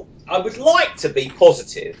 Well, I would like to be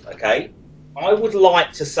positive. Okay, I would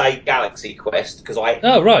like to say Galaxy Quest because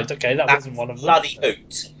Oh right, okay, that wasn't one of them. Bloody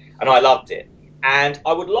hoot, and I loved it. And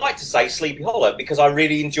I would like to say Sleepy Hollow because I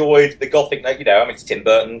really enjoyed the gothic. I mean, it's Tim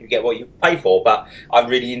Burton, you get what you pay for, but I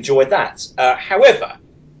really enjoyed that. However,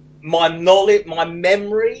 my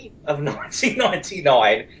memory of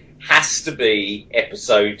 1999 has to be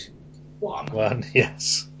Episode 1.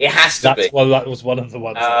 Yes. It has to be. Well, that was one of the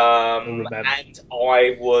ones I remember. And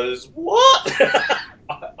I was, what?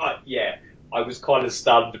 Yeah. I was kind of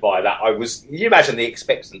stunned by that. Can you imagine the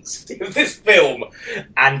expectancy of this film?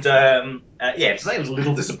 And to say it was a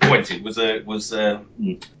little disappointing was.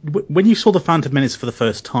 When you saw The Phantom Menace for the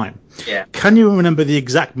first time, yeah. Can you remember the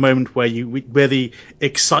exact moment where the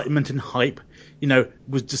excitement and hype,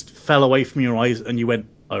 was just fell away from your eyes and you went,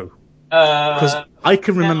 oh? Because I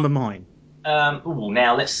can remember mine.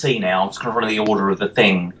 Now let's see. Now I'm just going to run the order of the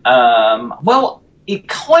thing. Well,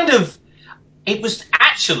 it was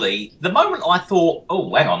actually the moment I thought,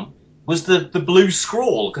 oh, hang on, was the Blue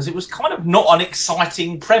Scrawl, because it was kind of not an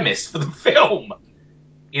exciting premise for the film.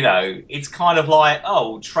 It's kind of like,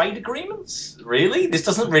 oh, trade agreements? Really? This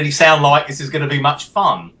doesn't really sound like this is going to be much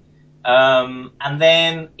fun. And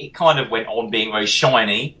then it kind of went on being very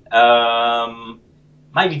shiny.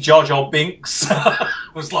 Maybe Jar Jar Binks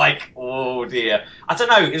was like, oh dear. I don't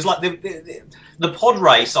know. It was like the pod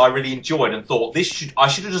race I really enjoyed and thought I should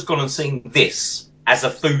have just gone and seen this as a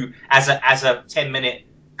 10-minute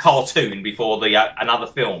cartoon before another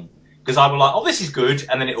film, because I was like, oh, this is good,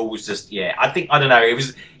 and then it all was just I don't know.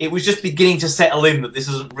 It was just beginning to settle in that this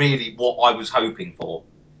isn't really what I was hoping for.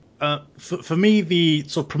 For me, the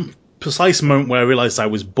sort of precise moment where I realised I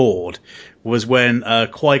was bored was when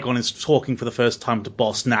Qui-Gon is talking for the first time to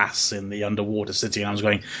Boss Nass in the underwater city, and I was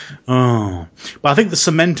going, oh. But I think the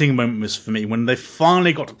cementing moment was for me when they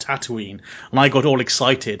finally got to Tatooine, and I got all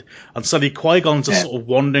excited, and suddenly Qui-Gon's just sort of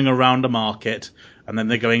wandering around a market, and then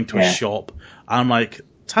they're going to a shop, and I'm like,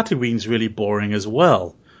 Tatooine's really boring as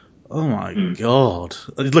well. Oh my god!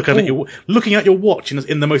 Looking at your watch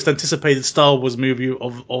in the most anticipated Star Wars movie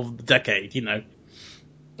of the decade,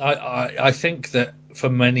 I think that for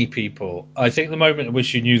many people, I think the moment at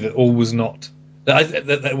which you knew that all was not, that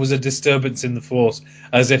there was a disturbance in the Force,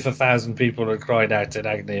 as if 1,000 people had cried out in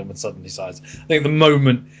agony and would suddenly silence. I think the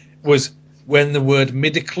moment was when the word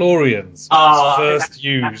midichlorians was first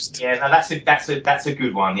used. That's a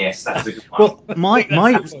good one. Yes, that's a good one. Well, my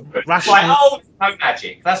rational. No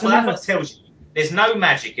magic. That's what tells you. There's no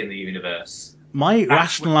magic in the universe. My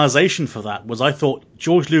rationalization for that was I thought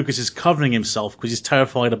George Lucas is covering himself because he's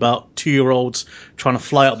terrified about 2-year-olds trying to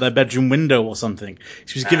fly out their bedroom window or something.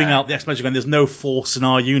 He was giving out the explanation going, there's no force in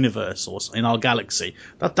our universe or in our galaxy.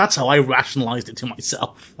 That's how I rationalized it to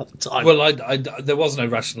myself at the time. Well, there was no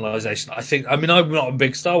rationalization. I'm not a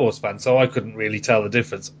big Star Wars fan, so I couldn't really tell the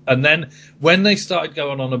difference. And then when they started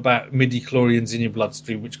going on about midi-chlorians in your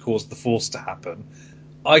bloodstream, which caused the Force to happen,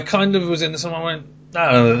 I kind of was in this and I went,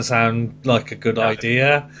 that doesn't sound like a good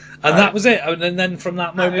idea. And that was it. And then from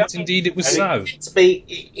that moment, indeed, it was so. It's to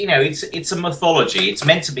be, it's a mythology. It's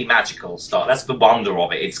meant to be magical stuff. That's the wonder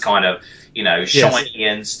of it. It's kind of, shiny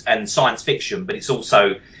and science fiction, but it's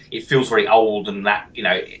also, it feels very old and that,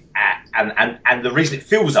 and the reason it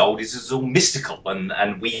feels old is it's all mystical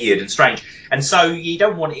and weird and strange. And so you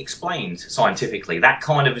don't want it explained scientifically. That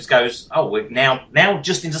kind of goes, we're now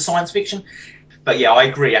just into science fiction. But yeah, I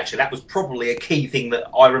agree. Actually, that was probably a key thing that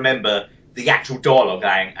I remember the actual dialogue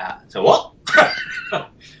going. So what?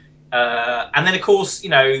 And then of course,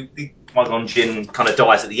 the Qui-Gon Jinn kind of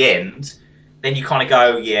dies at the end. Then you kind of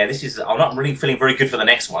go, yeah, I'm not really feeling very good for the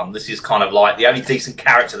next one. This is kind of like the only decent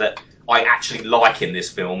character that I actually like in this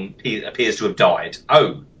film appears to have died.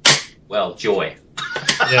 Oh, well, joy.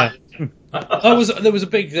 Yeah. There was a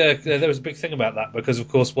big thing about that because, of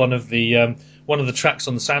course, one of the tracks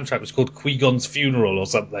on the soundtrack was called Qui-Gon's Funeral or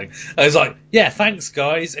something. I was like, yeah, thanks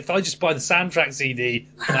guys. If I just buy the soundtrack CD,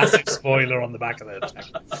 massive spoiler on the back of the track.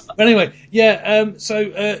 But anyway, yeah.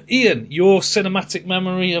 So Ian, your cinematic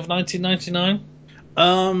memory of 1999?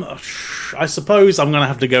 I suppose I'm going to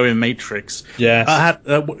have to go in Matrix. Yes. I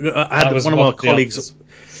had one of our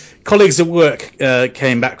colleagues at work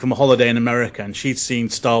came back from a holiday in America, and she'd seen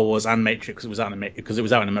Star Wars and Matrix. It was out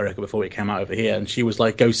in America before it came out over here, and she was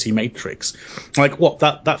like, "Go see Matrix." Like, what,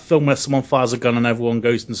 that film where someone fires a gun and everyone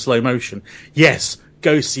goes in slow motion? Yes,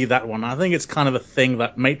 go see that one. I think it's kind of a thing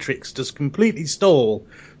that Matrix just completely stole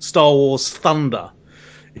Star Wars thunder.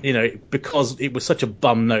 Because it was such a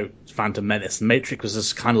bum note, Phantom Menace. Matrix was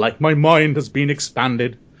just kind of like, my mind has been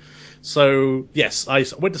expanded. So, yes, I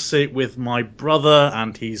went to see it with my brother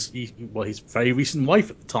and his very recent wife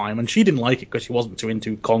at the time, and she didn't like it because she wasn't too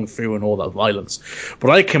into Kung Fu and all that violence. But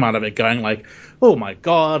I came out of it going like, oh my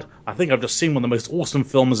god, I think I've just seen one of the most awesome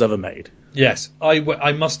films ever made. Yes,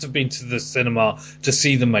 I must have been to the cinema to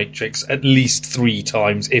see The Matrix at least 3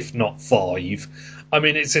 times, if not 5. I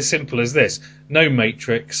mean, it's as simple as this. No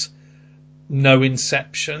Matrix, no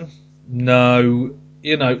Inception, no...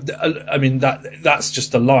 I mean, that's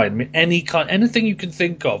just a line. I mean, anything you can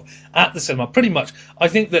think of at the cinema, pretty much. I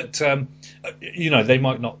think that, they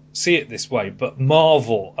might not see it this way, but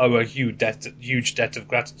Marvel owe a huge debt of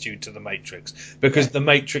gratitude to The Matrix, because The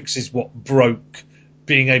Matrix is what broke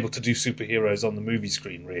being able to do superheroes on the movie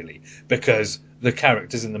screen, really, because the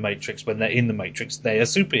characters in The Matrix, when they're in The Matrix, they are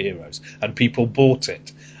superheroes, and people bought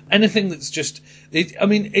it. Anything that's just...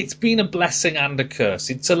 it's been a blessing and a curse.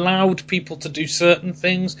 It's allowed people to do certain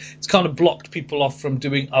things. It's kind of blocked people off from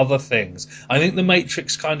doing other things. I think The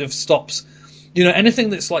Matrix kind of stops... anything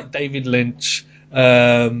that's like David Lynch,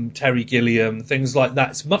 Terry Gilliam, things like that,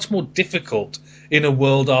 it's much more difficult in a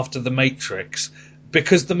world after The Matrix,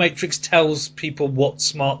 because The Matrix tells people what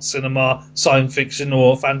smart cinema, science fiction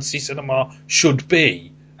or fantasy cinema should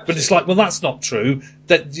be. Absolutely. But it's like, well, that's not true.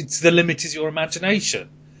 The limit is your imagination.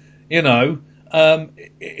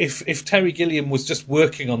 If Terry Gilliam was just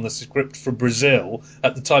working on the script for Brazil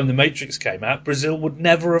at the time The Matrix came out, Brazil would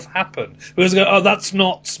never have happened. Because they go, that's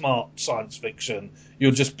not smart science fiction.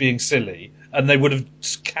 You're just being silly. And they would have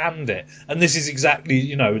just canned it. And this is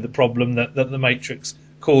exactly, the problem that The Matrix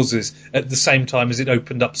causes at the same time as it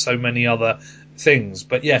opened up so many other things.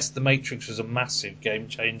 But yes, The Matrix was a massive game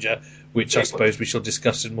changer, which I suppose we shall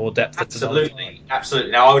discuss in more depth at another time.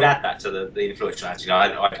 Absolutely. Now, I would add that to the influential attitude.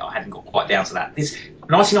 I hadn't got quite down to that. This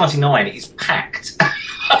 1999 is packed.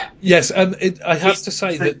 Yes, I have to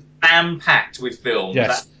say that... jam-packed with films. Yes.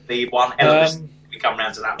 That's the one element. We come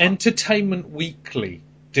round to that one. Entertainment Weekly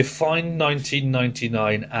defined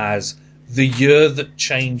 1999 as the year that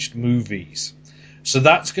changed movies. So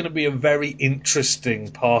that's going to be a very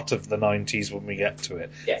interesting part of the 90s when we get to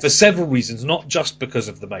it. Yes. For several reasons, not just because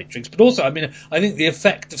of The Matrix, but also, I think the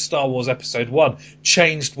effect of Star Wars Episode 1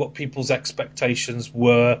 changed what people's expectations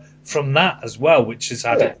were from that as well, which has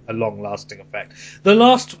had a long-lasting effect. The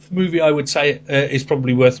last movie I would say is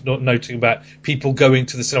probably worth noting about people going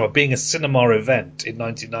to the cinema, being a cinema event in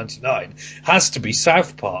 1999, has to be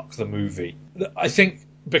South Park, the movie. I think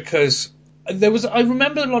because... I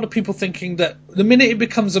remember a lot of people thinking that the minute it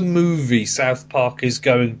becomes a movie, South Park is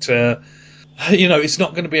going to it's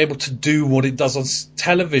not going to be able to do what it does on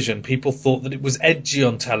television. People thought that it was edgy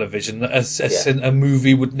on television, that a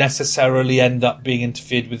movie would necessarily end up being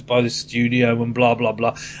interfered with by the studio and blah, blah,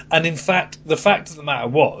 blah. And in fact, the fact of the matter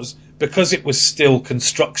was, because it was still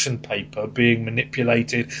construction paper being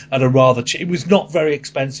manipulated at a rather it was not very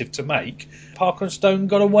expensive to make, Parker and Stone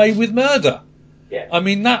got away with murder. Yeah. I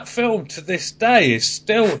mean, that film to this day is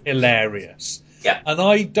still hilarious. Yeah. And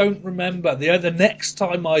I don't remember, the next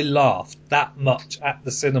time I laughed that much at the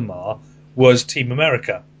cinema was Team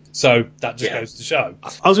America. So that just goes to show.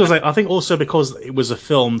 I was going to say, I think also because it was a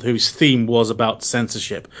film whose theme was about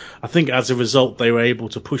censorship, I think as a result they were able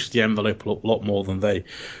to push the envelope a lot more than they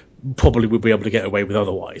probably would be able to get away with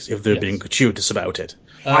otherwise if they were being gratuitous about it.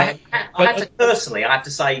 I have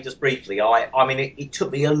to say just briefly, I mean, it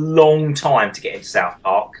took me a long time to get into South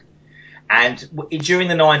Park. And during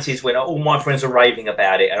the 90s, when all my friends were raving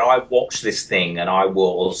about it, and I watched this thing, and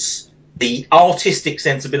the artistic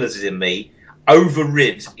sensibilities in me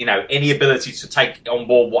overrid, any ability to take on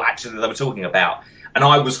board what actually they were talking about. And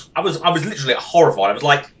I was literally horrified. I was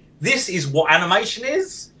like, this is what animation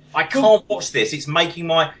is? I can't watch this.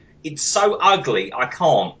 It's so ugly. I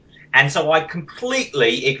can't. And so I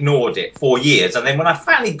completely ignored it for years. And then when I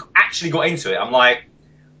finally actually got into it, I'm like,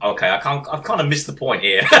 okay, I've kind of missed the point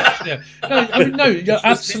here. Yeah. No, you're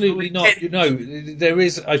absolutely not. There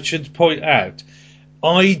is, I should point out,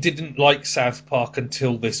 I didn't like South Park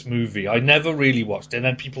until this movie. I never really watched it. And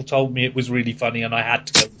then people told me it was really funny and I had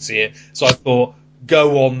to go and see it. So I thought,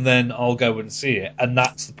 go on then, I'll go and see it. And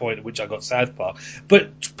that's the point at which I got South Park.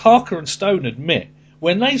 But Parker and Stone admit,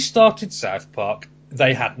 when they started South Park,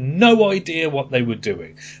 they had no idea what they were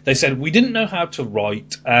doing. They said, we didn't know how to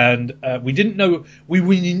write, and we didn't know,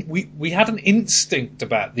 we had an instinct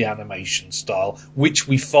about the animation style, which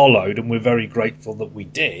we followed, and we're very grateful that we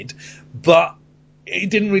did, but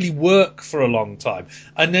it didn't really work for a long time.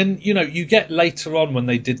 And then, you get later on when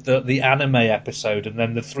they did the anime episode and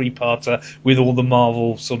then the 3-parter with all the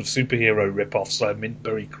Marvel sort of superhero rip-offs, like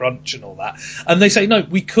Mintberry Crunch and all that. And they say, no,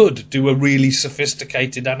 we could do a really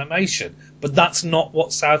sophisticated animation, but that's not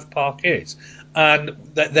what South Park is. And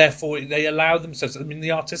therefore, they allow themselves,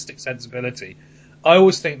 the artistic sensibility. I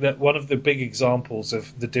always think that one of the big examples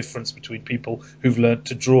of the difference between people who've learnt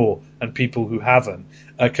to draw and people who haven't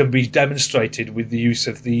can be demonstrated with the use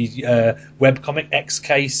of the webcomic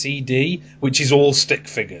XKCD, which is all stick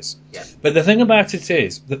figures. Yeah. But the thing about it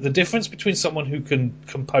is that the difference between someone who can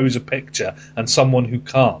compose a picture and someone who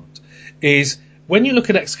can't is when you look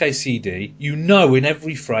at XKCD, you know in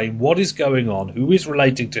every frame what is going on, who is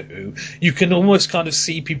relating to who. You can almost kind of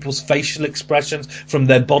see people's facial expressions from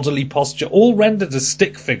their bodily posture, all rendered as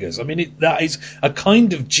stick figures. That is a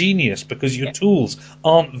kind of genius because your tools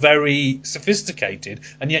aren't very sophisticated,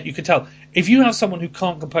 and yet you can tell. If you have someone who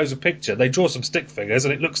can't compose a picture, they draw some stick figures,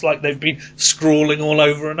 and it looks like they've been scrawling all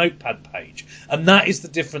over a notepad page. And that is the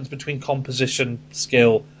difference between composition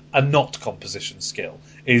skill and not composition skill,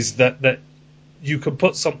 is that you can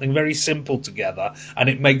put something very simple together and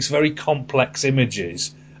it makes very complex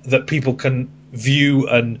images that people can view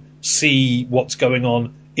and see what's going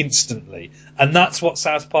on instantly. And that's what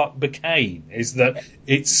South Park became, is that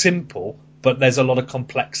it's simple, but there's a lot of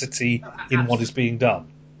complexity in what is being done.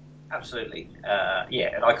 Absolutely.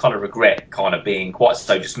 And I kind of regret kind of being quite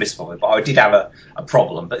so dismissive of it, but I did have a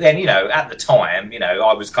problem. But then, at the time,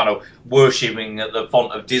 I was kind of worshipping at the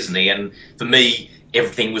font of Disney, and for me,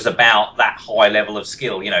 everything was about that high level of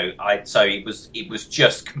skill. So it was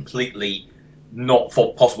just completely not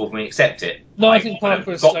possible for me to accept it. No, I think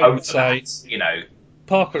Parker and Stone would say,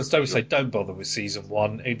 Parker and Stone would say, don't bother with season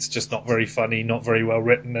 1. It's just not very funny, not very well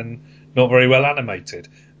written, and not very well animated.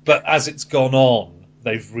 But as it's gone on,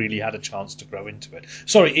 they've really had a chance to grow into it.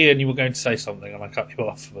 Sorry, Ian, you were going to say something, and I cut you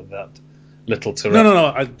off with that little Tourette's. No.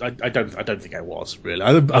 I don't think I was really.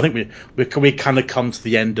 I think we kind of come to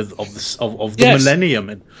the end of the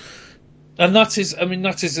millennium. And that is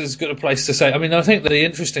as good a place to say. I think the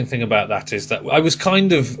interesting thing about that is that I was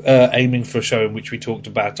kind of aiming for a show in which we talked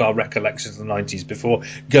about our recollections of the 90s before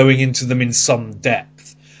going into them in some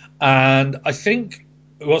depth. And I think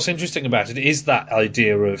what's interesting about it is that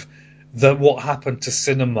idea of what happened to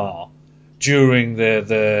cinema during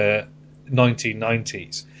the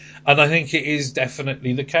 1990s. And I think it is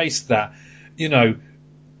definitely the case that, in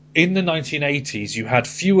the 1980s, you had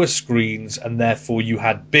fewer screens and therefore you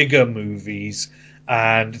had bigger movies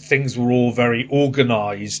and things were all very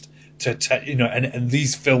organised and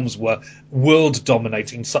these films were world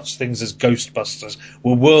dominating. Such things as Ghostbusters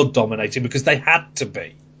were world dominating because they had to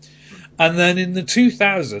be. And then in the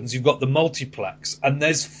 2000s, you've got the multiplex, and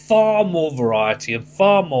there's far more variety and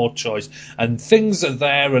far more choice, and things are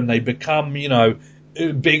there, and they become,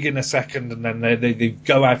 big in a second, and then they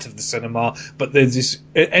go out of the cinema. But there's this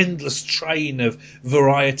endless train of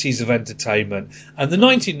varieties of entertainment. And the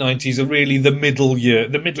 1990s are really the Middle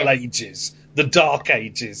Ages, the dark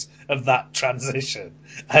ages of that transition.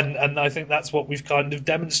 And I think that's what we've kind of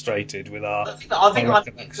demonstrated with our. The thing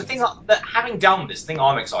that having done this, the thing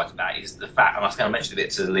I'm excited about is the fact, and I was going to mention a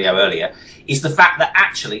bit to Leo earlier, is the fact that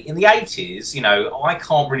actually in the 80s, I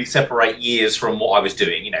can't really separate years from what I was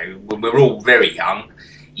doing. When we're all very young,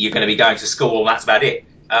 you're going to be going to school, and that's about it.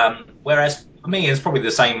 Whereas for me, it's probably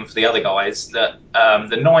the same for the other guys, that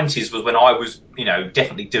the 90s was when I was,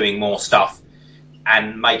 definitely doing more stuff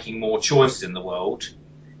and making more choices in the world.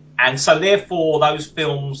 And so, therefore, those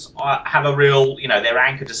films have a real, they're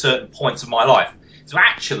anchored to certain points of my life. So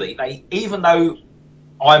actually, even though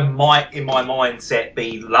I might, in my mindset,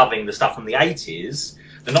 be loving the stuff from the 80s,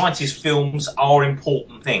 the 90s films are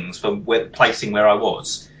important things for placing where I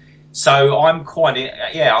was. So I'm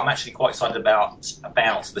actually quite excited about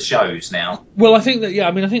the shows now. Well, I think that,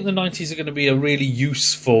 I think the 90s are going to be a really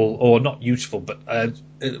useful, or not useful, but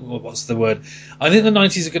what's the word? I think the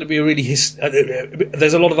 90s are going to be a really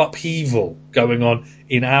there's a lot of upheaval going on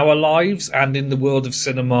in our lives and in the world of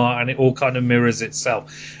cinema, and it all kind of mirrors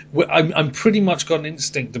itself. I'm pretty much got an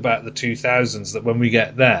instinct about the 2000s that when we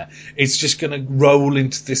get there, it's just going to roll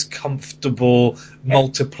into this comfortable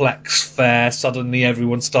multiplex fare. Suddenly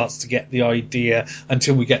everyone starts to get the idea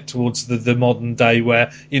until we get towards the modern day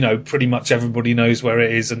where, pretty much everybody knows where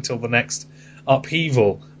it is until the next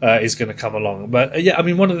upheaval is going to come along. But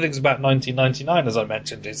one of the things about 1999, as I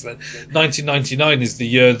mentioned, is that 1999 is the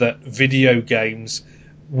year that video games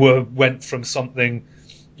went from something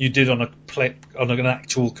you did on an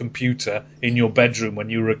actual computer in your bedroom when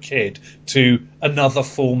you were a kid to another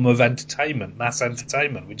form of entertainment, mass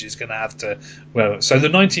entertainment, which is going to have to. Well, so the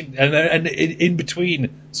 19 and in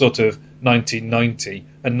between sort of 1990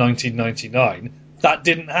 and 1999. That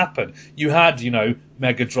didn't happen. You had,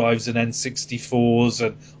 Mega Drives and N64s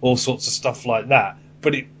and all sorts of stuff like that.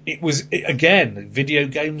 But it was, again, video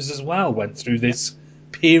games as well went through this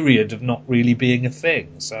period of not really being a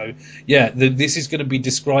thing. So, this is going to be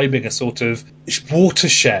describing a sort of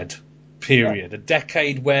watershed period, a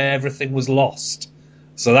decade where everything was lost.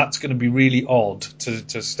 So that's going to be really odd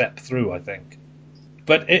to step through, I think.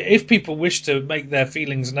 But if people wish to make their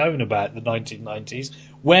feelings known about the 1990s,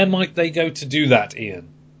 where might they go to do that, Ian?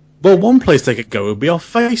 Well, one place they could go would be our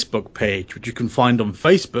Facebook page, which you can find on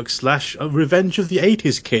Facebook /Revenge of the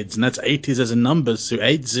 80s Kids, and that's 80s as in numbers, so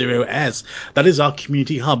 80s. That is our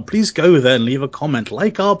community hub. Please go there and leave a comment,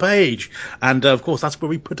 like our page. And, of course, that's where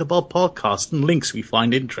we put up our podcast and links we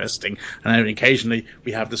find interesting. And occasionally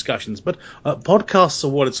we have discussions. But podcasts are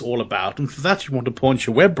what it's all about. And for that, you want to point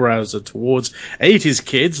your web browser towards 80s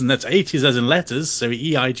Kids, and that's 80s as in letters, so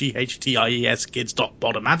EIGHTIES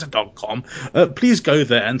kids.podomatic.com. Please go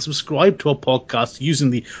there and subscribe to our podcast using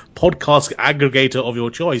the podcast aggregator of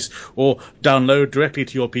your choice, or download directly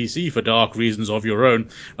to your PC for dark reasons of your own.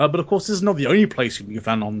 But of course, this is not the only place you can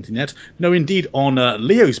find on the internet. No, indeed, on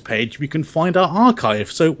Leo's page, we can find our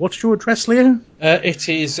archive. So what's your address, Leo? It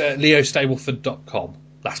is leostableford.com.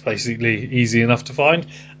 That's basically easy enough to find.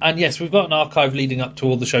 And yes, we've got an archive leading up to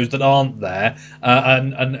all the shows that aren't there.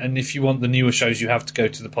 And if you want the newer shows, you have to go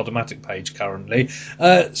to the Podomatic page currently.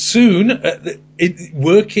 Soon,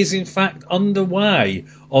 work is in fact underway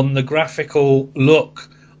on the graphical look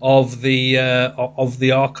of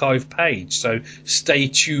the archive page. So stay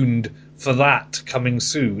tuned for that coming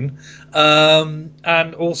soon.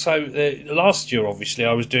 And also, last year, obviously,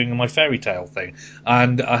 I was doing my fairy tale thing,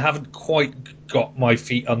 and I haven't quite got my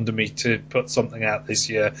feet under me to put something out this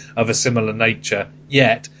year of a similar nature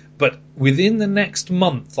yet. But within the next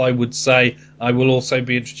month, I would say I will also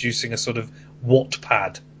be introducing a sort of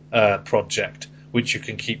Wattpad project, which you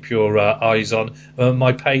can keep your eyes on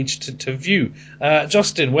my page to view.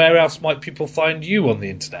 Justin, where else might people find you on the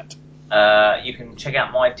internet? You can check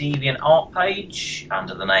out my DeviantArt page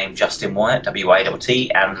under the name Justin Wyatt,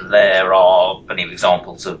 WATT, and there are plenty of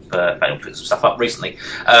examples of put some stuff up recently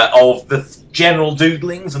of the general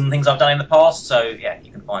doodlings and things I've done in the past. So yeah,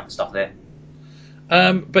 you can find stuff there.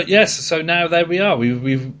 But yes, so now there we are.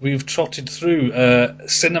 We've trotted through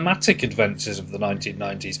cinematic adventures of the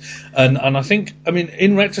 1990s, and I think,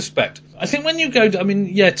 in retrospect, I think when you go,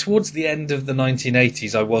 towards the end of the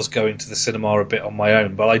 1980s, I was going to the cinema a bit on my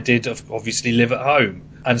own, but I did obviously live at home,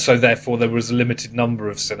 and so therefore there was a limited number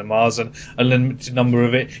of cinemas and a limited number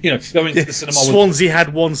of it. Going to the cinema. Swansea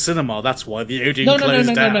had one cinema, that's why the Odeon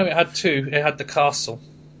closed down. No, it had two. It had the Castle.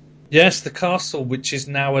 Yes, the castle, which is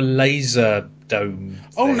now a laser dome.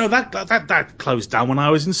 Oh thing. no, that closed down when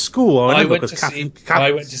I was in school. I I remember went because to Catherine.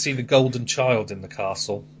 I went to see the Golden Child in the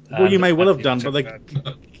castle. Well, you and- may well have and done, it but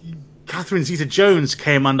took, Catherine Zeta-Jones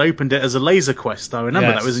came and opened it as a laser quest. I remember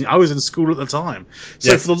Yes. I was in school at the time.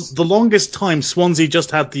 So Yes. for the longest time, Swansea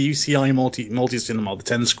just had the UCI multi cinema, the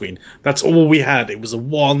 10 screen. That's all we had. It was a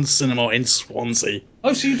one cinema in Swansea.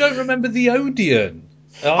 Oh, so you don't remember the Odeon?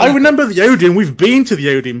 I remember the Odeon. We've been to the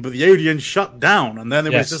Odeon, but the Odeon shut down, and then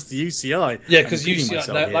it was just the UCI. Yeah, because I'm repeating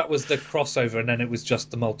myself here. that was the crossover, and then it was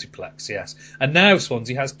just the multiplex. Yes, and now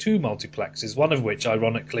Swansea has two multiplexes, one of which,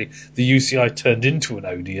 ironically, the UCI turned into an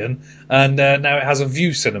Odeon, and now it has a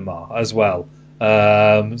View Cinema as well.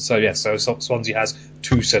 So Swansea has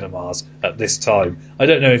two cinemas at this time. I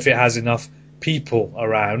don't know if it has enough people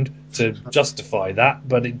around to justify that,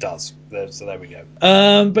 but it does. So there we go.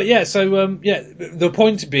 The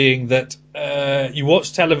point being that you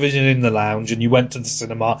watched television in the lounge and you went to the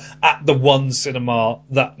cinema at the one cinema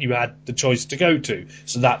that you had the choice to go to.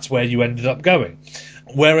 So that's where you ended up going.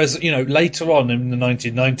 Whereas, later on in the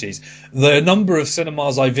 1990s, the number of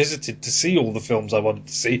cinemas I visited to see all the films I wanted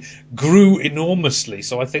to see grew enormously.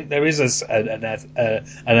 So I think there is an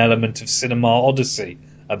element of cinema odyssey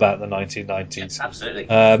about the 1990s. Yes,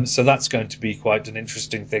 absolutely. So that's going to be quite an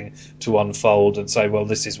interesting thing to unfold and say, well,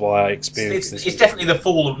 this is why I experienced this. It's definitely the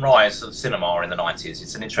fall and rise of cinema in the 90s.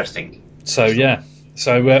 It's an interesting... So, yeah.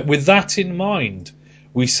 So with that in mind,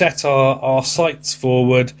 we set our sights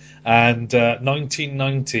forward, and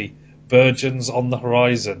 1990 burgeons on the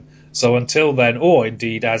horizon. So until then, or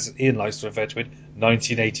indeed, as Ian likes to refer to it,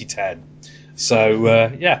 1980-10. So,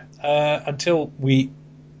 until we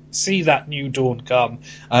see that new dawn come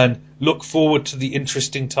and look forward to the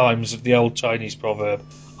interesting times of the old Chinese proverb,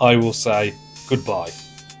 I will say goodbye.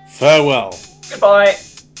 Farewell. Goodbye.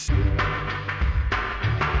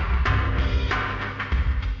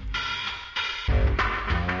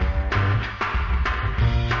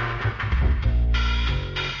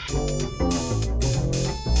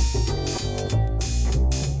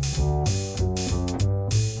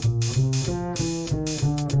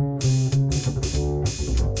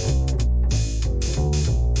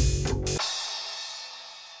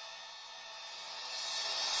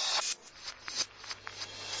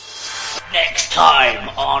 Next time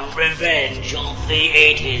on Revenge of the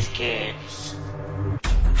 80s Kids.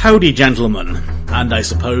 Howdy, gentlemen, and I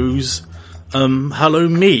suppose, hello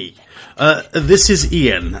me. This is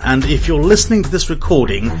Ian, and if you're listening to this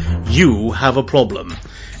recording, you have a problem.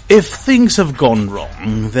 If things have gone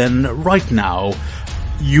wrong, then right now,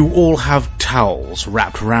 you all have towels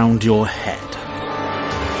wrapped round your head.